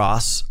Championship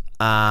lacrosse,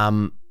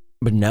 but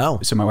no.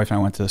 So my wife and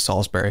I went to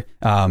Salisbury.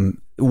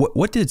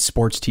 What did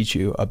sports teach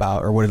you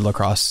about, or what did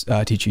lacrosse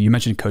teach you? You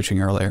mentioned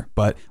coaching earlier,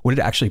 but what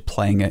did actually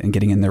playing it and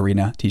getting in the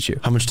arena teach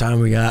you? How much time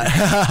we got?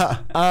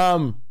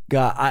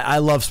 God, I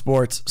love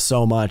sports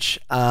so much.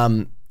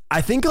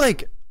 I think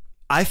like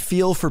I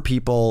feel for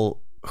people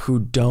who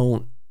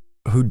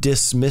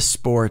dismiss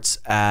sports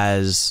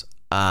as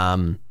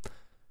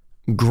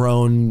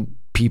grown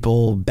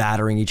people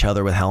battering each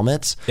other with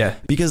helmets. Yeah.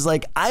 Because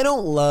like I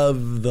don't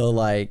love the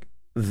like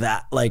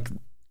that, like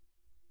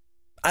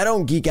I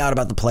don't geek out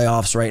about the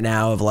playoffs right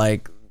now of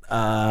like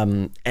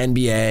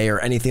NBA or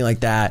anything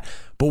like that.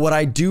 But what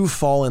I do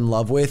fall in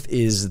love with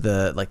is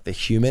the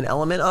human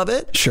element of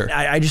it. Sure.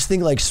 I just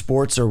think like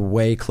sports are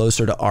way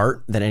closer to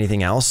art than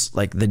anything else.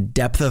 Like the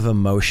depth of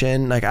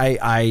emotion. Like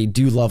I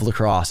do love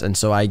lacrosse. And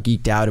so I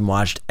geeked out and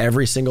watched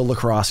every single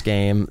lacrosse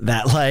game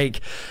that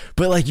like,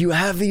 but like you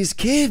have these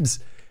kids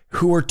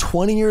who are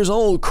 20 years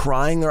old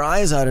crying their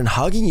eyes out and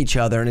hugging each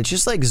other. And it's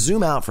just like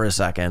zoom out for a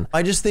second.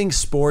 I just think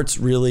sports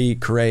really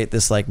create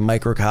this like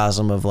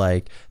microcosm of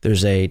like,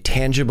 there's a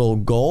tangible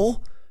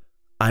goal.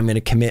 I'm going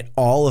to commit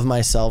all of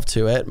myself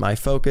to it, my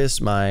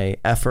focus, my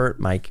effort,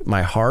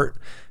 my heart,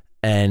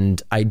 and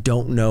I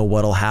don't know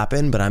what'll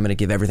happen, but I'm going to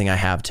give everything I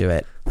have to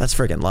it. That's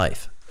freaking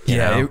life.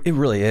 Yeah, it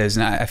really is.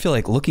 And I feel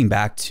like looking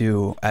back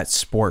at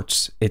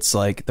sports, it's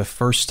like the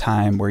first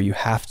time where you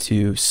have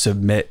to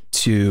submit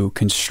to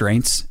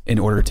constraints in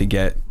order to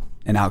get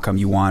an outcome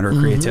you want or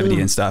creativity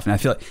and stuff. And I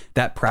feel like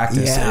that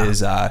practice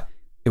is,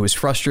 it was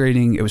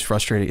frustrating.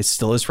 It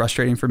still is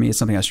frustrating for me. It's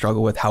something I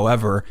struggle with.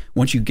 However,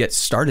 once you get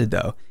started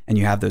though, and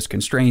you have those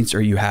constraints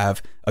or you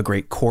have a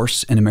great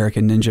course in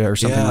American Ninja or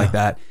something like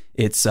that,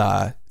 it's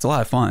a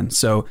lot of fun.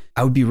 So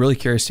I would be really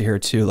curious to hear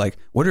too, like,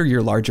 what are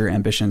your larger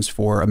ambitions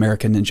for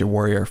American Ninja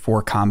Warrior,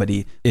 for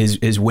comedy?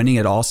 Is winning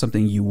it all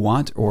something you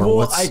want,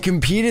 or I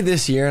competed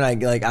this year and I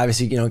like,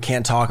 obviously,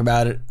 can't talk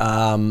about it.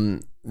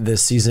 The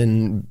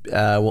season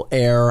will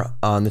air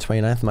on the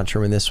 29th. I'm not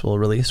sure when this will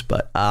release,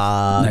 but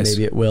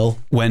maybe it will.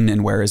 When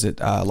and where is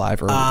it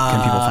live, or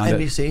can people find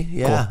NBC? it?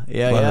 Yeah. Cool.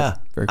 Yeah. Love Yeah. It.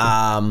 Very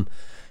cool.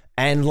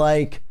 And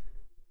like,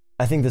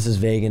 I think this is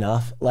vague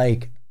enough.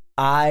 Like,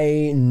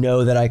 I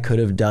know that I could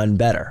have done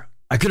better.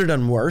 I could have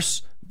done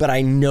worse, but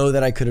I know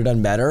that I could have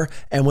done better.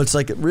 And what's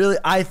like really,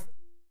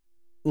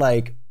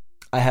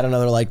 I had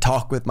another like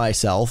talk with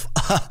myself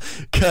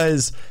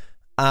because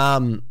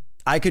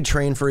I could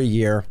train for a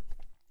year,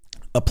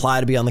 apply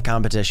to be on the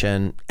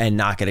competition and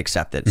not get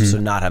accepted. So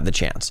not have the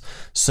chance.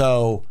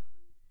 So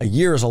a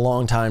year is a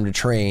long time to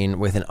train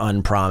with an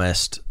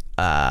unpromised,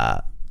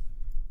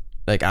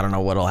 like, I don't know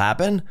what'll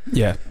happen.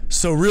 Yeah.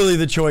 So really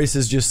the choice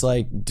is just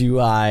like,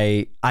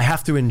 I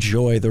have to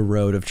enjoy the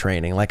road of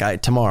training.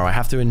 Like tomorrow I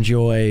have to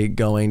enjoy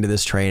going to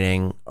this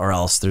training or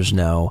else there's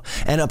no.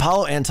 And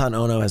Apollo Anton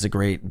Ono has a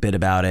great bit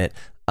about it.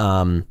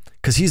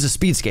 Cause he's a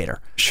speed skater.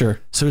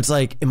 Sure. So it's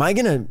like, am I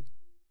going to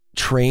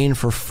train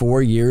for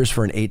 4 years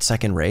for an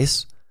 8-second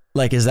race?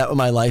 Like, is that what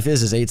my life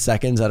is 8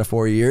 seconds out of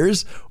 4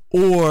 years?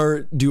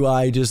 Or do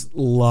I just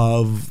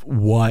love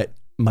what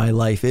my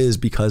life is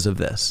because of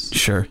this?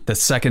 Sure. The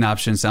second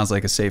option sounds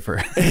like a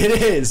safer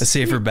It is a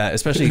safer bet,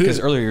 especially because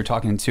earlier you were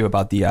talking too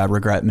about the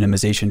regret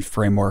minimization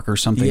framework or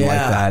something like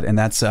that. And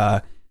that's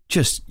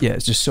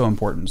it's just so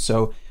important.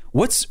 So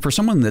what's for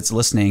someone that's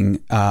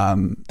listening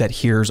that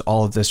hears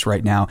all of this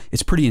right now,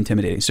 it's pretty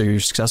intimidating. So you're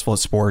successful at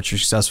sports, you're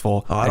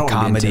successful at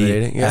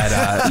comedy,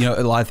 at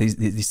a lot of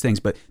these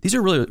things, but these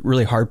are really,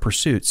 really hard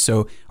pursuits.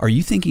 So are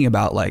you thinking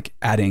about like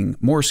adding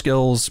more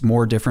skills,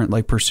 more different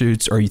like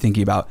pursuits? Or are you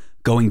thinking about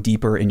going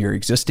deeper in your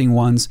existing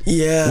ones?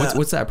 Yeah.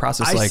 What's that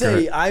process like?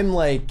 I'm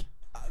like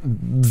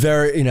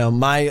very,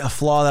 my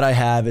flaw that I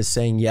have is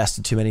saying yes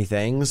to too many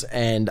things,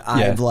 and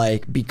I've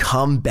like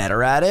become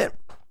better at it,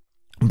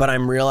 but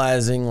I'm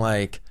realizing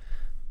like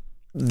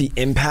the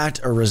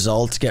impact or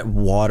results get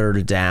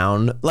watered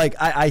down. Like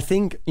I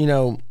think,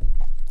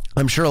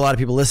 I'm sure a lot of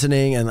people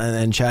listening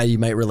and Chad, you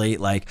might relate.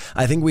 Like,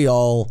 I think we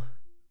all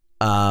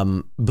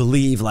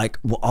believe like,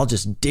 well, I'll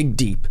just dig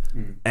deep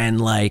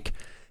and like,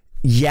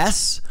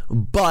 yes,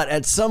 but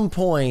at some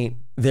point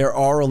there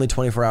are only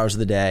 24 hours of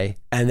the day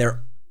and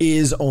there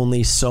is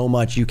only so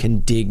much you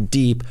can dig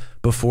deep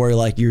before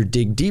like your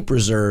dig deep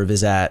reserve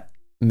is at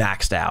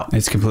maxed out.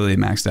 It's completely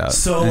maxed out.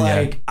 So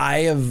like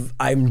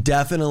I'm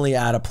definitely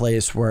at a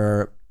place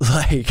where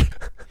like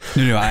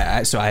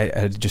I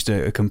had just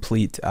a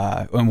complete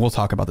and we'll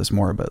talk about this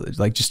more, but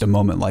like just a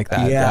moment like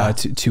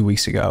that 2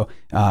 weeks ago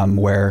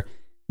where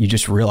you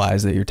just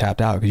realize that you're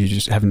tapped out because you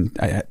just haven't.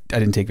 I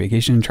didn't take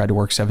vacation. Tried to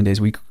work 7 days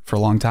a week for a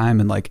long time,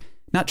 and like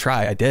not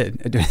try. I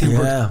did.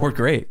 Worked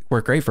great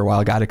for a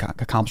while. Got to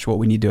accomplish what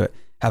we need to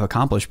have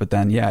accomplished. But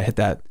then, I hit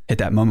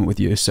that moment with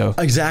you. So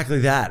exactly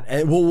that.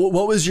 And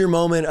what was your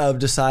moment of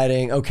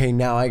deciding? Okay,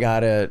 now I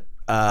gotta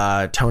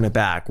tone it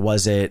back.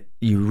 Was it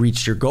you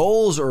reached your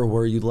goals, or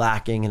were you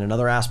lacking in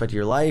another aspect of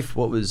your life?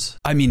 What was?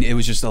 I mean, it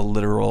was just a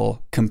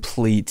literal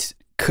complete.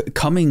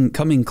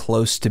 Coming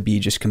close to be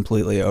just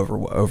completely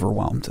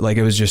overwhelmed. Like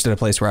it was just at a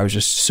place where I was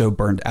just so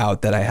burned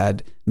out that I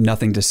had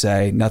nothing to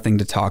say, nothing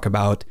to talk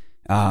about.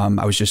 I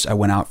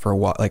went out for a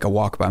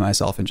walk by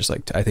myself and just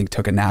like, I think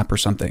took a nap or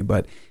something,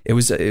 but it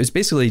was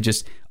basically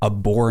just a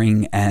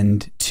boring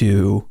end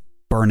to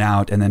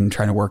burnout and then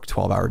trying to work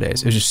 12-hour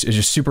days. It was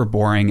just super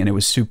boring. And it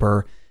was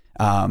super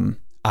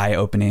eye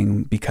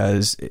opening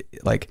because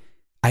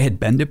I had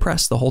been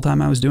depressed the whole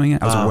time I was doing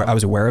it. I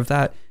was aware of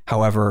that.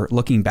 However,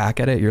 looking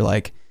back at it, you're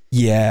like,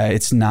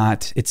 it's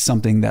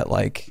something that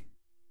like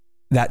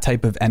that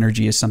type of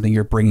energy is something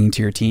you're bringing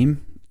to your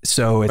team.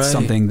 So it's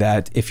something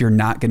that if you're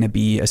not going to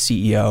be a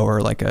CEO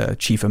or like a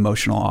chief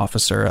emotional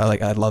officer,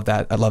 I love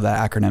that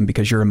acronym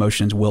because your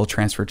emotions will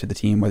transfer to the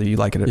team, whether you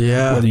like it,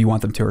 whether you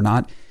want them to or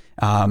not.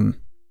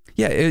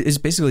 It's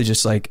basically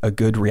just like a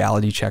good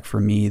reality check for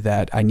me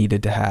that I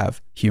needed to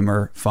have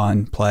humor,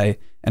 fun, play,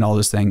 and all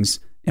those things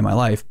in my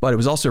life. But it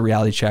was also a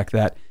reality check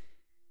that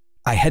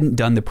I hadn't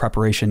done the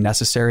preparation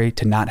necessary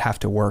to not have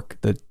to work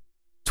the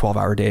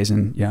 12-hour days,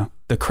 and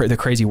the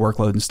crazy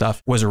workload and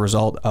stuff was a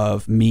result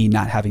of me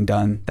not having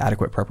done the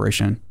adequate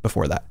preparation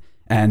before that.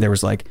 And there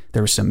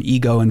was some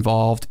ego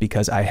involved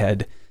because I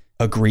had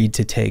agreed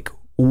to take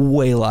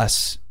way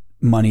less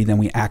money than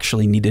we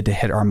actually needed to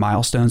hit our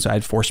milestones. So I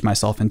had forced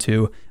myself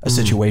into a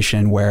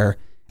situation where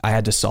I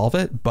had to solve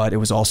it, but it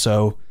was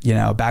also,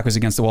 back was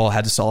against the wall,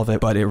 had to solve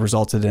it, but it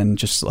resulted in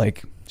just a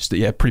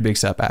pretty big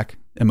setback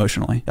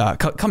emotionally,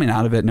 coming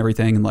out of it and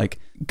everything and like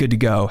good to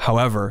go.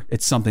 However,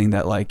 it's something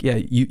that like,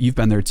 you've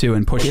been there too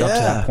and pushed up to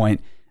that point.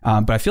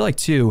 But I feel like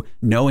too,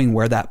 knowing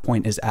where that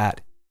point is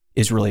at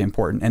is really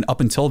important. And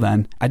up until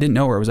then, I didn't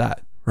know where it was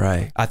at.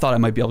 Right. I thought I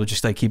might be able to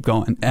just like keep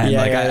going. And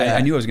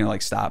I knew I was going to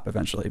like stop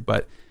eventually,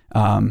 but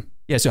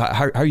so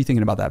how are you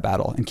thinking about that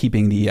battle and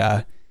keeping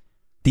the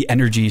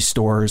energy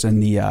stores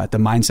and the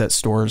mindset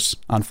stores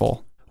on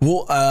full?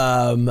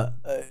 Well,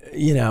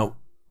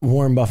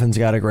 Warren Buffett's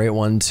got a great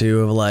one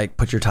too of like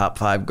put your top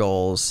 5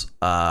 goals,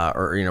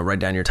 or write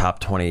down your top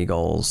 20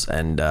 goals,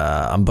 and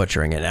I'm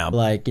butchering it now.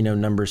 Like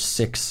number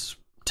 6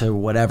 to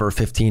whatever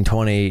 15,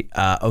 20,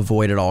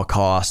 avoid at all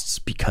costs,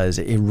 because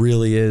it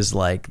really is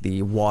like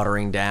the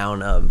watering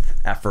down of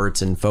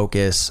efforts and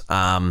focus.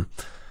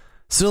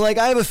 So like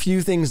I have a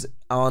few things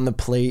on the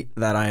plate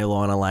that I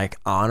want to like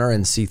honor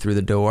and see through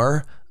the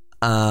door.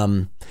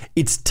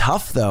 It's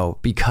tough though,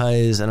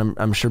 because, and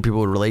I'm sure people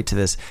would relate to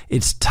this,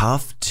 it's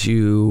tough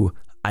to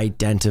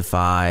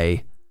identify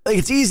like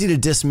it's easy to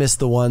dismiss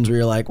the ones where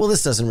you're like, well,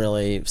 this doesn't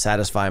really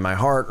satisfy my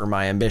heart or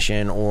my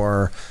ambition,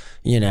 or,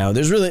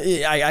 there's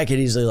really, I could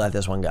easily let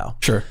this one go.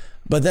 Sure.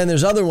 But then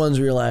there's other ones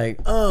where you're like,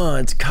 oh,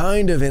 it's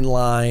kind of in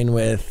line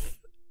with,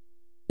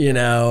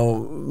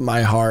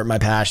 my heart, my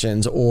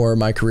passions, or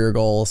my career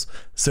goals.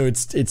 So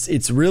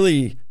it's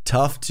really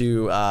tough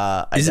to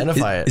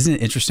identify it. Isn't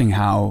it interesting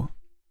how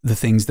the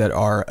things that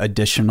are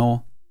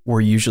additional,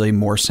 we're usually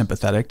more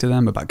sympathetic to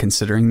them about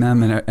considering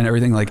them and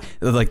everything, like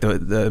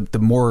the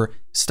more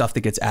stuff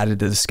that gets added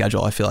to the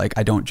schedule, I feel like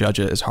I don't judge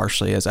it as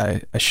harshly as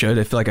I should.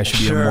 I feel like I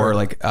should be more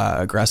like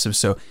aggressive.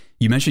 So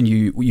you mentioned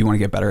you want to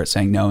get better at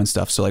saying no and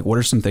stuff. So like, what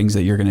are some things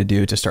that you're going to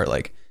do to start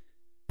like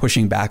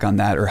pushing back on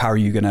that, or how are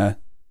you going to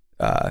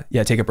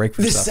take a break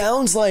from this stuff?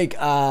 Sounds like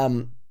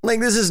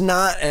this is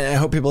not, and I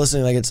hope people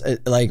listening, like it's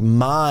like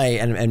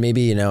and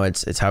maybe,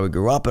 it's how we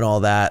grew up and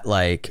all that.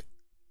 Like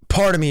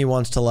part of me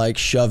wants to like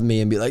shove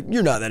me and be like,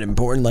 you're not that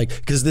important.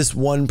 Like, cause this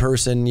one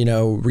person,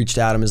 reached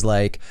out and was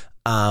like,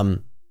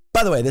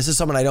 by the way, this is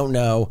someone I don't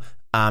know.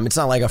 It's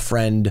not like a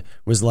friend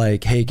was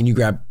like, hey, can you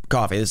grab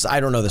coffee? I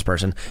don't know this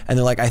person. And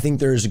they're like, I think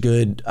there's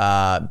good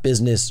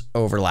business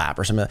overlap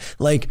or something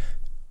like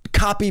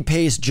copy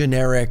paste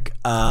generic.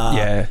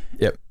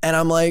 Yep. And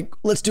I'm like,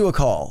 let's do a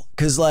call.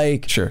 Cause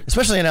like, sure,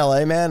 especially in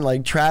LA, man,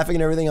 like traffic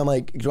and everything. I'm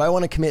like, do I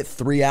want to commit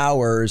 3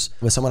 hours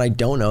with someone I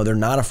don't know? They're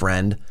not a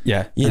friend.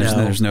 Yeah.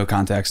 There's no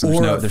context.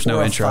 There's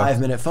no intro. A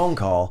 5-minute phone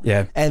call.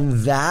 Yeah.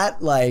 And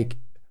that like,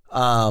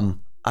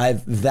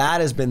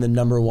 that has been the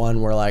number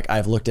one where like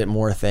I've looked at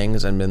more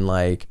things and been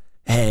like,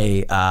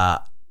 hey,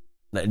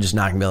 just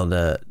not gonna be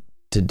able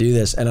to do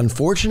this. And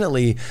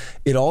unfortunately,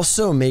 it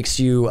also makes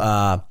you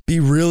be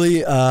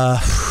really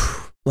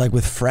like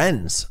with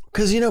friends,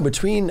 because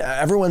between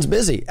everyone's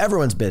busy.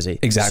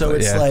 Exactly. So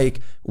it's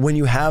like when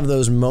you have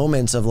those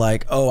moments of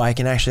like, oh, I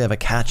can actually have a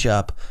catch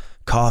up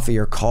coffee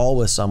or call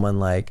with someone,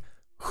 like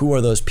who are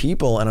those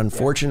people? And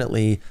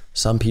unfortunately,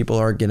 some people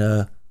are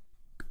gonna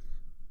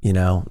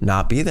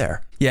not be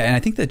there. Yeah. And I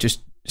think that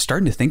just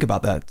starting to think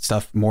about that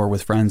stuff more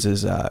with friends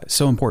is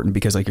so important,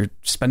 because like you're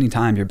spending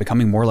time, you're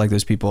becoming more like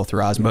those people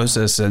through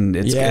osmosis, and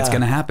it's going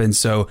to happen.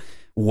 So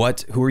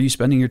who are you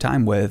spending your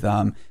time with?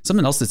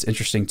 Something else that's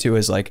interesting too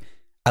is like,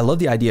 I love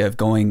the idea of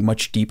going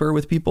much deeper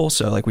with people.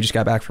 So like we just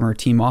got back from our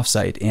team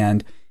offsite,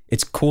 and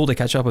it's cool to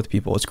catch up with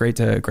people. It's great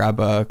to grab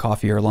a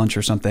coffee or lunch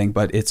or something,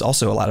 but it's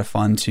also a lot of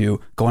fun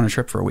to go on a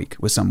trip for a week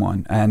with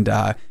someone and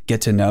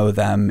get to know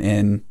them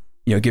in,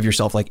 give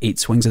yourself like 8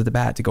 swings at the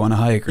bat to go on a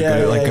hike or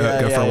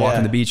go for a walk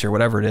on the beach or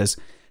whatever it is.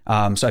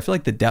 So I feel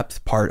like the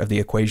depth part of the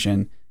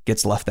equation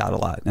gets left out a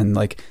lot. And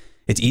like,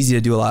 it's easy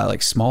to do a lot of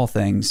like small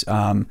things,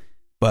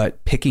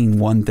 but picking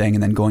one thing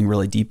and then going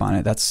really deep on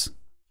it, that's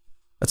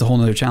a whole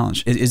nother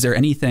challenge. Is there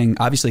anything,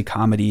 obviously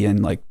comedy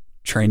and like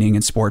training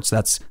and sports,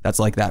 that's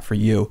like that for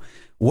you.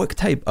 What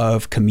type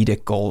of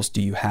comedic goals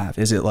do you have?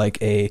 Is it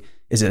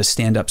a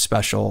stand-up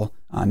special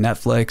on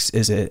Netflix?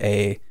 Is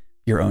it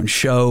your own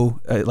show,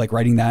 like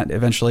writing that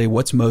eventually?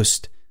 What's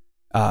most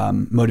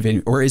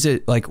motivating? Or is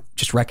it like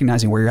just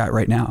recognizing where you're at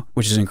right now,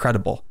 which is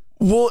incredible?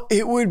 Well,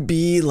 it would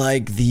be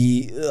like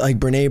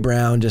Brene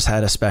Brown just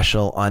had a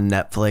special on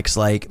Netflix.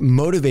 Like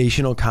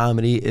motivational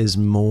comedy is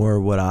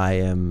more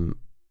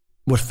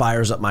what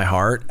fires up my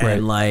heart. Right.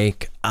 And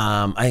like,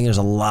 I think there's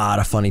a lot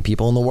of funny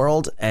people in the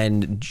world,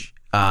 and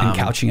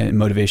couching it in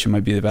motivation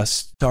might be the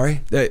best.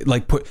 Sorry?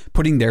 Like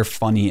putting their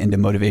funny into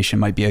motivation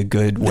might be a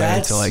good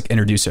way to like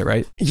introduce it,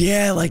 right?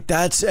 Yeah, like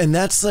that's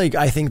like,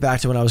 I think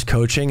back to when I was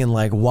coaching and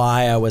like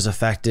why I was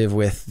effective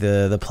with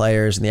the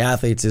players and the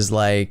athletes is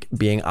like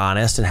being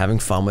honest and having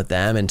fun with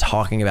them and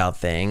talking about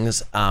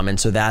things. And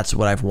so that's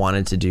what I've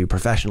wanted to do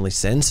professionally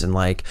since, and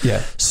like,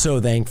 so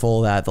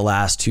thankful that the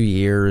last 2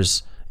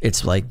 years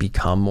it's like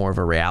become more of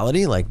a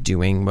reality, like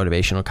doing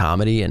motivational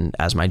comedy and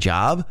as my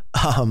job.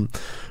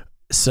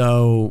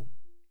 So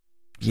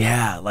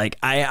yeah, like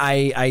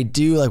I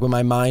do, like when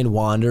my mind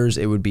wanders,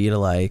 it would be to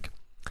like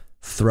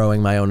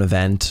throwing my own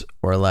event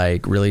or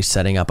like really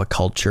setting up a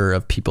culture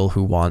of people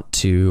who want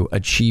to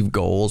achieve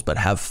goals, but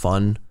have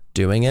fun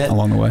doing it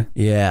along the way.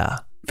 Yeah.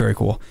 Very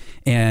cool.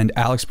 And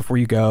Alex, before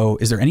you go,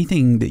 is there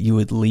anything that you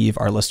would leave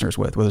our listeners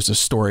with, whether it's a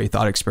story,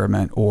 thought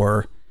experiment,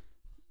 or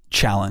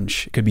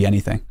challenge? It could be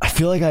anything. I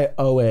feel like I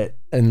owe it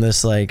in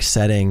this like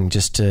setting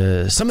just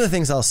to, some of the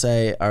things I'll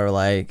say are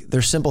like,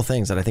 they're simple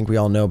things that I think we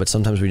all know, but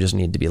sometimes we just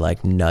need to be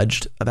like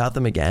nudged about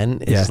them again.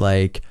 It's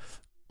like,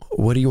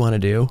 what do you want to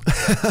do?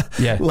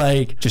 Yeah.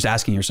 Like just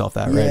asking yourself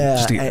that, right?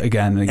 Just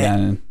again and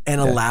again.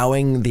 And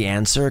allowing the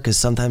answer. Cause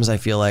sometimes I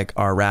feel like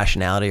our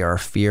rationality or our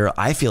fear,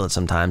 I feel it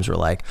sometimes where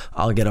like,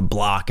 I'll get a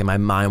block and my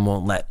mind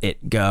won't let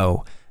it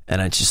go.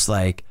 And it's just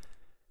like,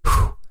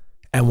 whew.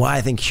 And why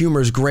I think humor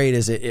is great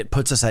is it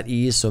puts us at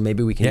ease. So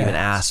maybe we can even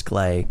ask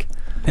like,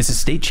 it's a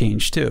state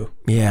change too.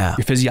 Yeah.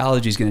 Your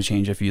physiology is going to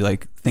change if you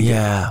like think,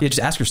 just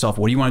ask yourself,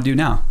 what do you want to do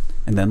now?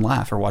 And then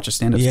laugh or watch a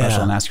stand-up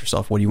special and ask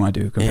yourself, what do you want to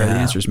do? Compare the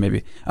answers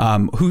maybe.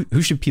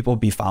 Who should people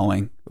be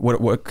following?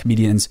 What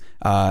comedians?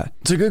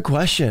 It's a good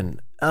question.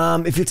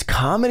 If it's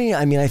comedy,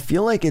 I mean, I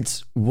feel like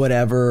it's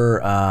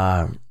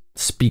whatever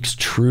speaks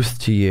truth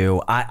to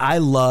you. I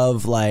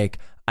love, like,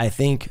 I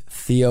think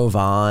Theo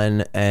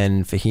Von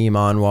and Fahim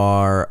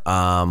Anwar,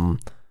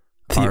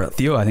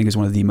 Theo, I think, is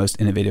one of the most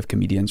innovative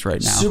comedians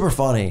right now. Super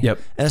funny. Yep.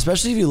 And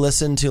especially if you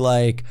listen to,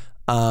 like,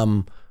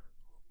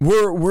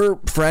 we're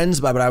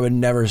friends, but I would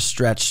never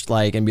stretch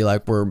like and be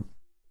like we're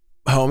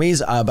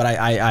homies. But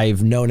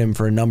I've known him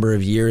for a number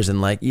of years,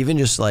 and like even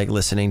just like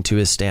listening to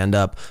his stand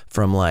up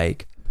from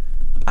like,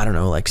 I don't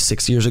know, like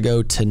 6 years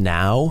ago to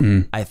now,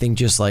 I think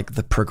just like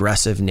the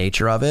progressive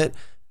nature of it.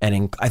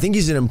 And I think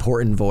he's an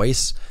important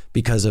voice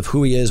because of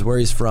who he is, where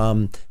he's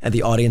from, and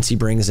the audience he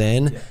brings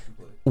in.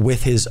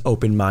 With his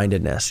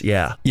open-mindedness.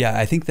 Yeah.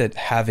 I think that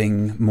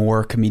having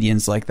more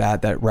comedians like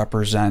that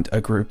represent a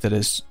group that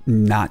has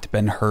not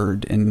been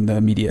heard in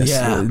the media,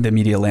 the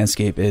media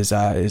landscape is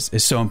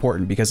so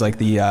important, because like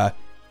the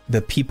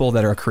people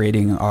that are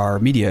creating our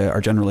media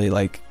are generally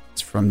like,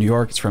 it's from New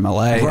York, it's from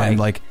LA, and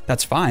like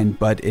that's fine,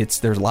 but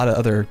there's a lot of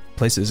other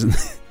places in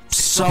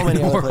so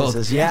many other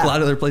places. Yeah. A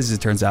lot of other places,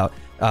 it turns out.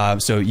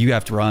 So you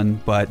have to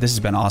run, but this has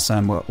been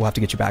awesome. We'll have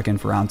to get you back in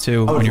for round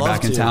 2 when you're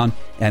back in town,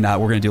 and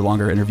we're going to do a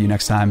longer interview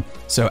next time.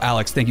 So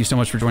Alex, thank you so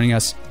much for joining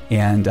us,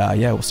 and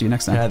we'll see you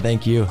next time. Yeah,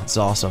 thank you. It's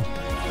awesome.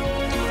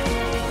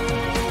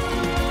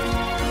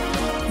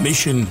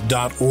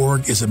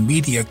 Mission.org is a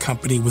media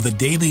company with a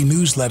daily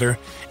newsletter,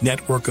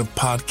 network of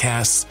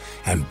podcasts,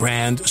 and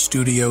brand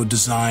studio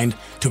designed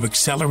to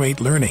accelerate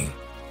learning.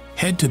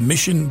 Head to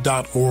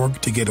Mission.org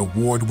to get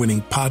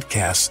award-winning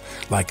podcasts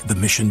like The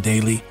Mission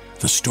Daily,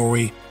 The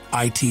Story,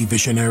 IT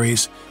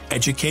Visionaries,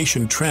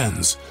 Education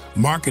Trends,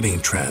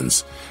 Marketing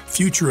Trends,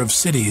 Future of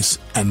Cities,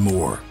 and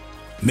more.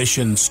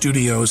 Mission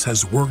Studios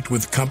has worked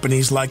with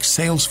companies like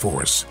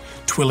Salesforce,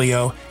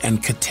 Twilio,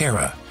 and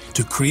Katera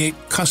to create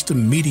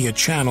custom media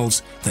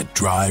channels that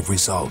drive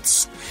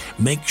results.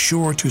 Make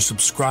sure to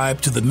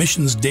subscribe to the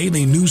Mission's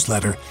daily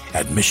newsletter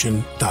at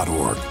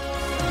Mission.org.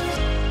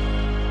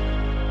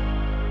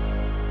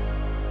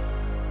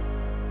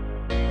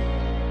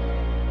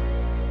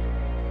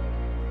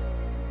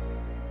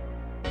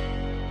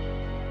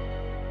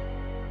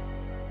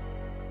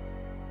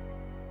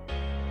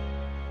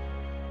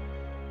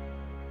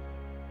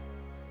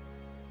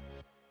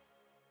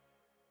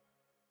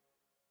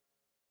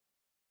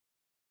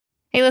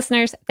 Hey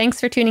listeners, thanks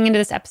for tuning into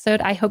this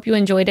episode. I hope you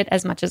enjoyed it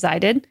as much as I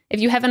did.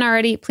 If you haven't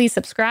already, please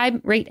subscribe,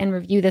 rate, and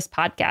review this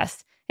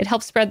podcast. It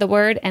helps spread the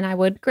word, and I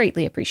would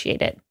greatly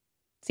appreciate it.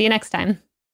 See you next time.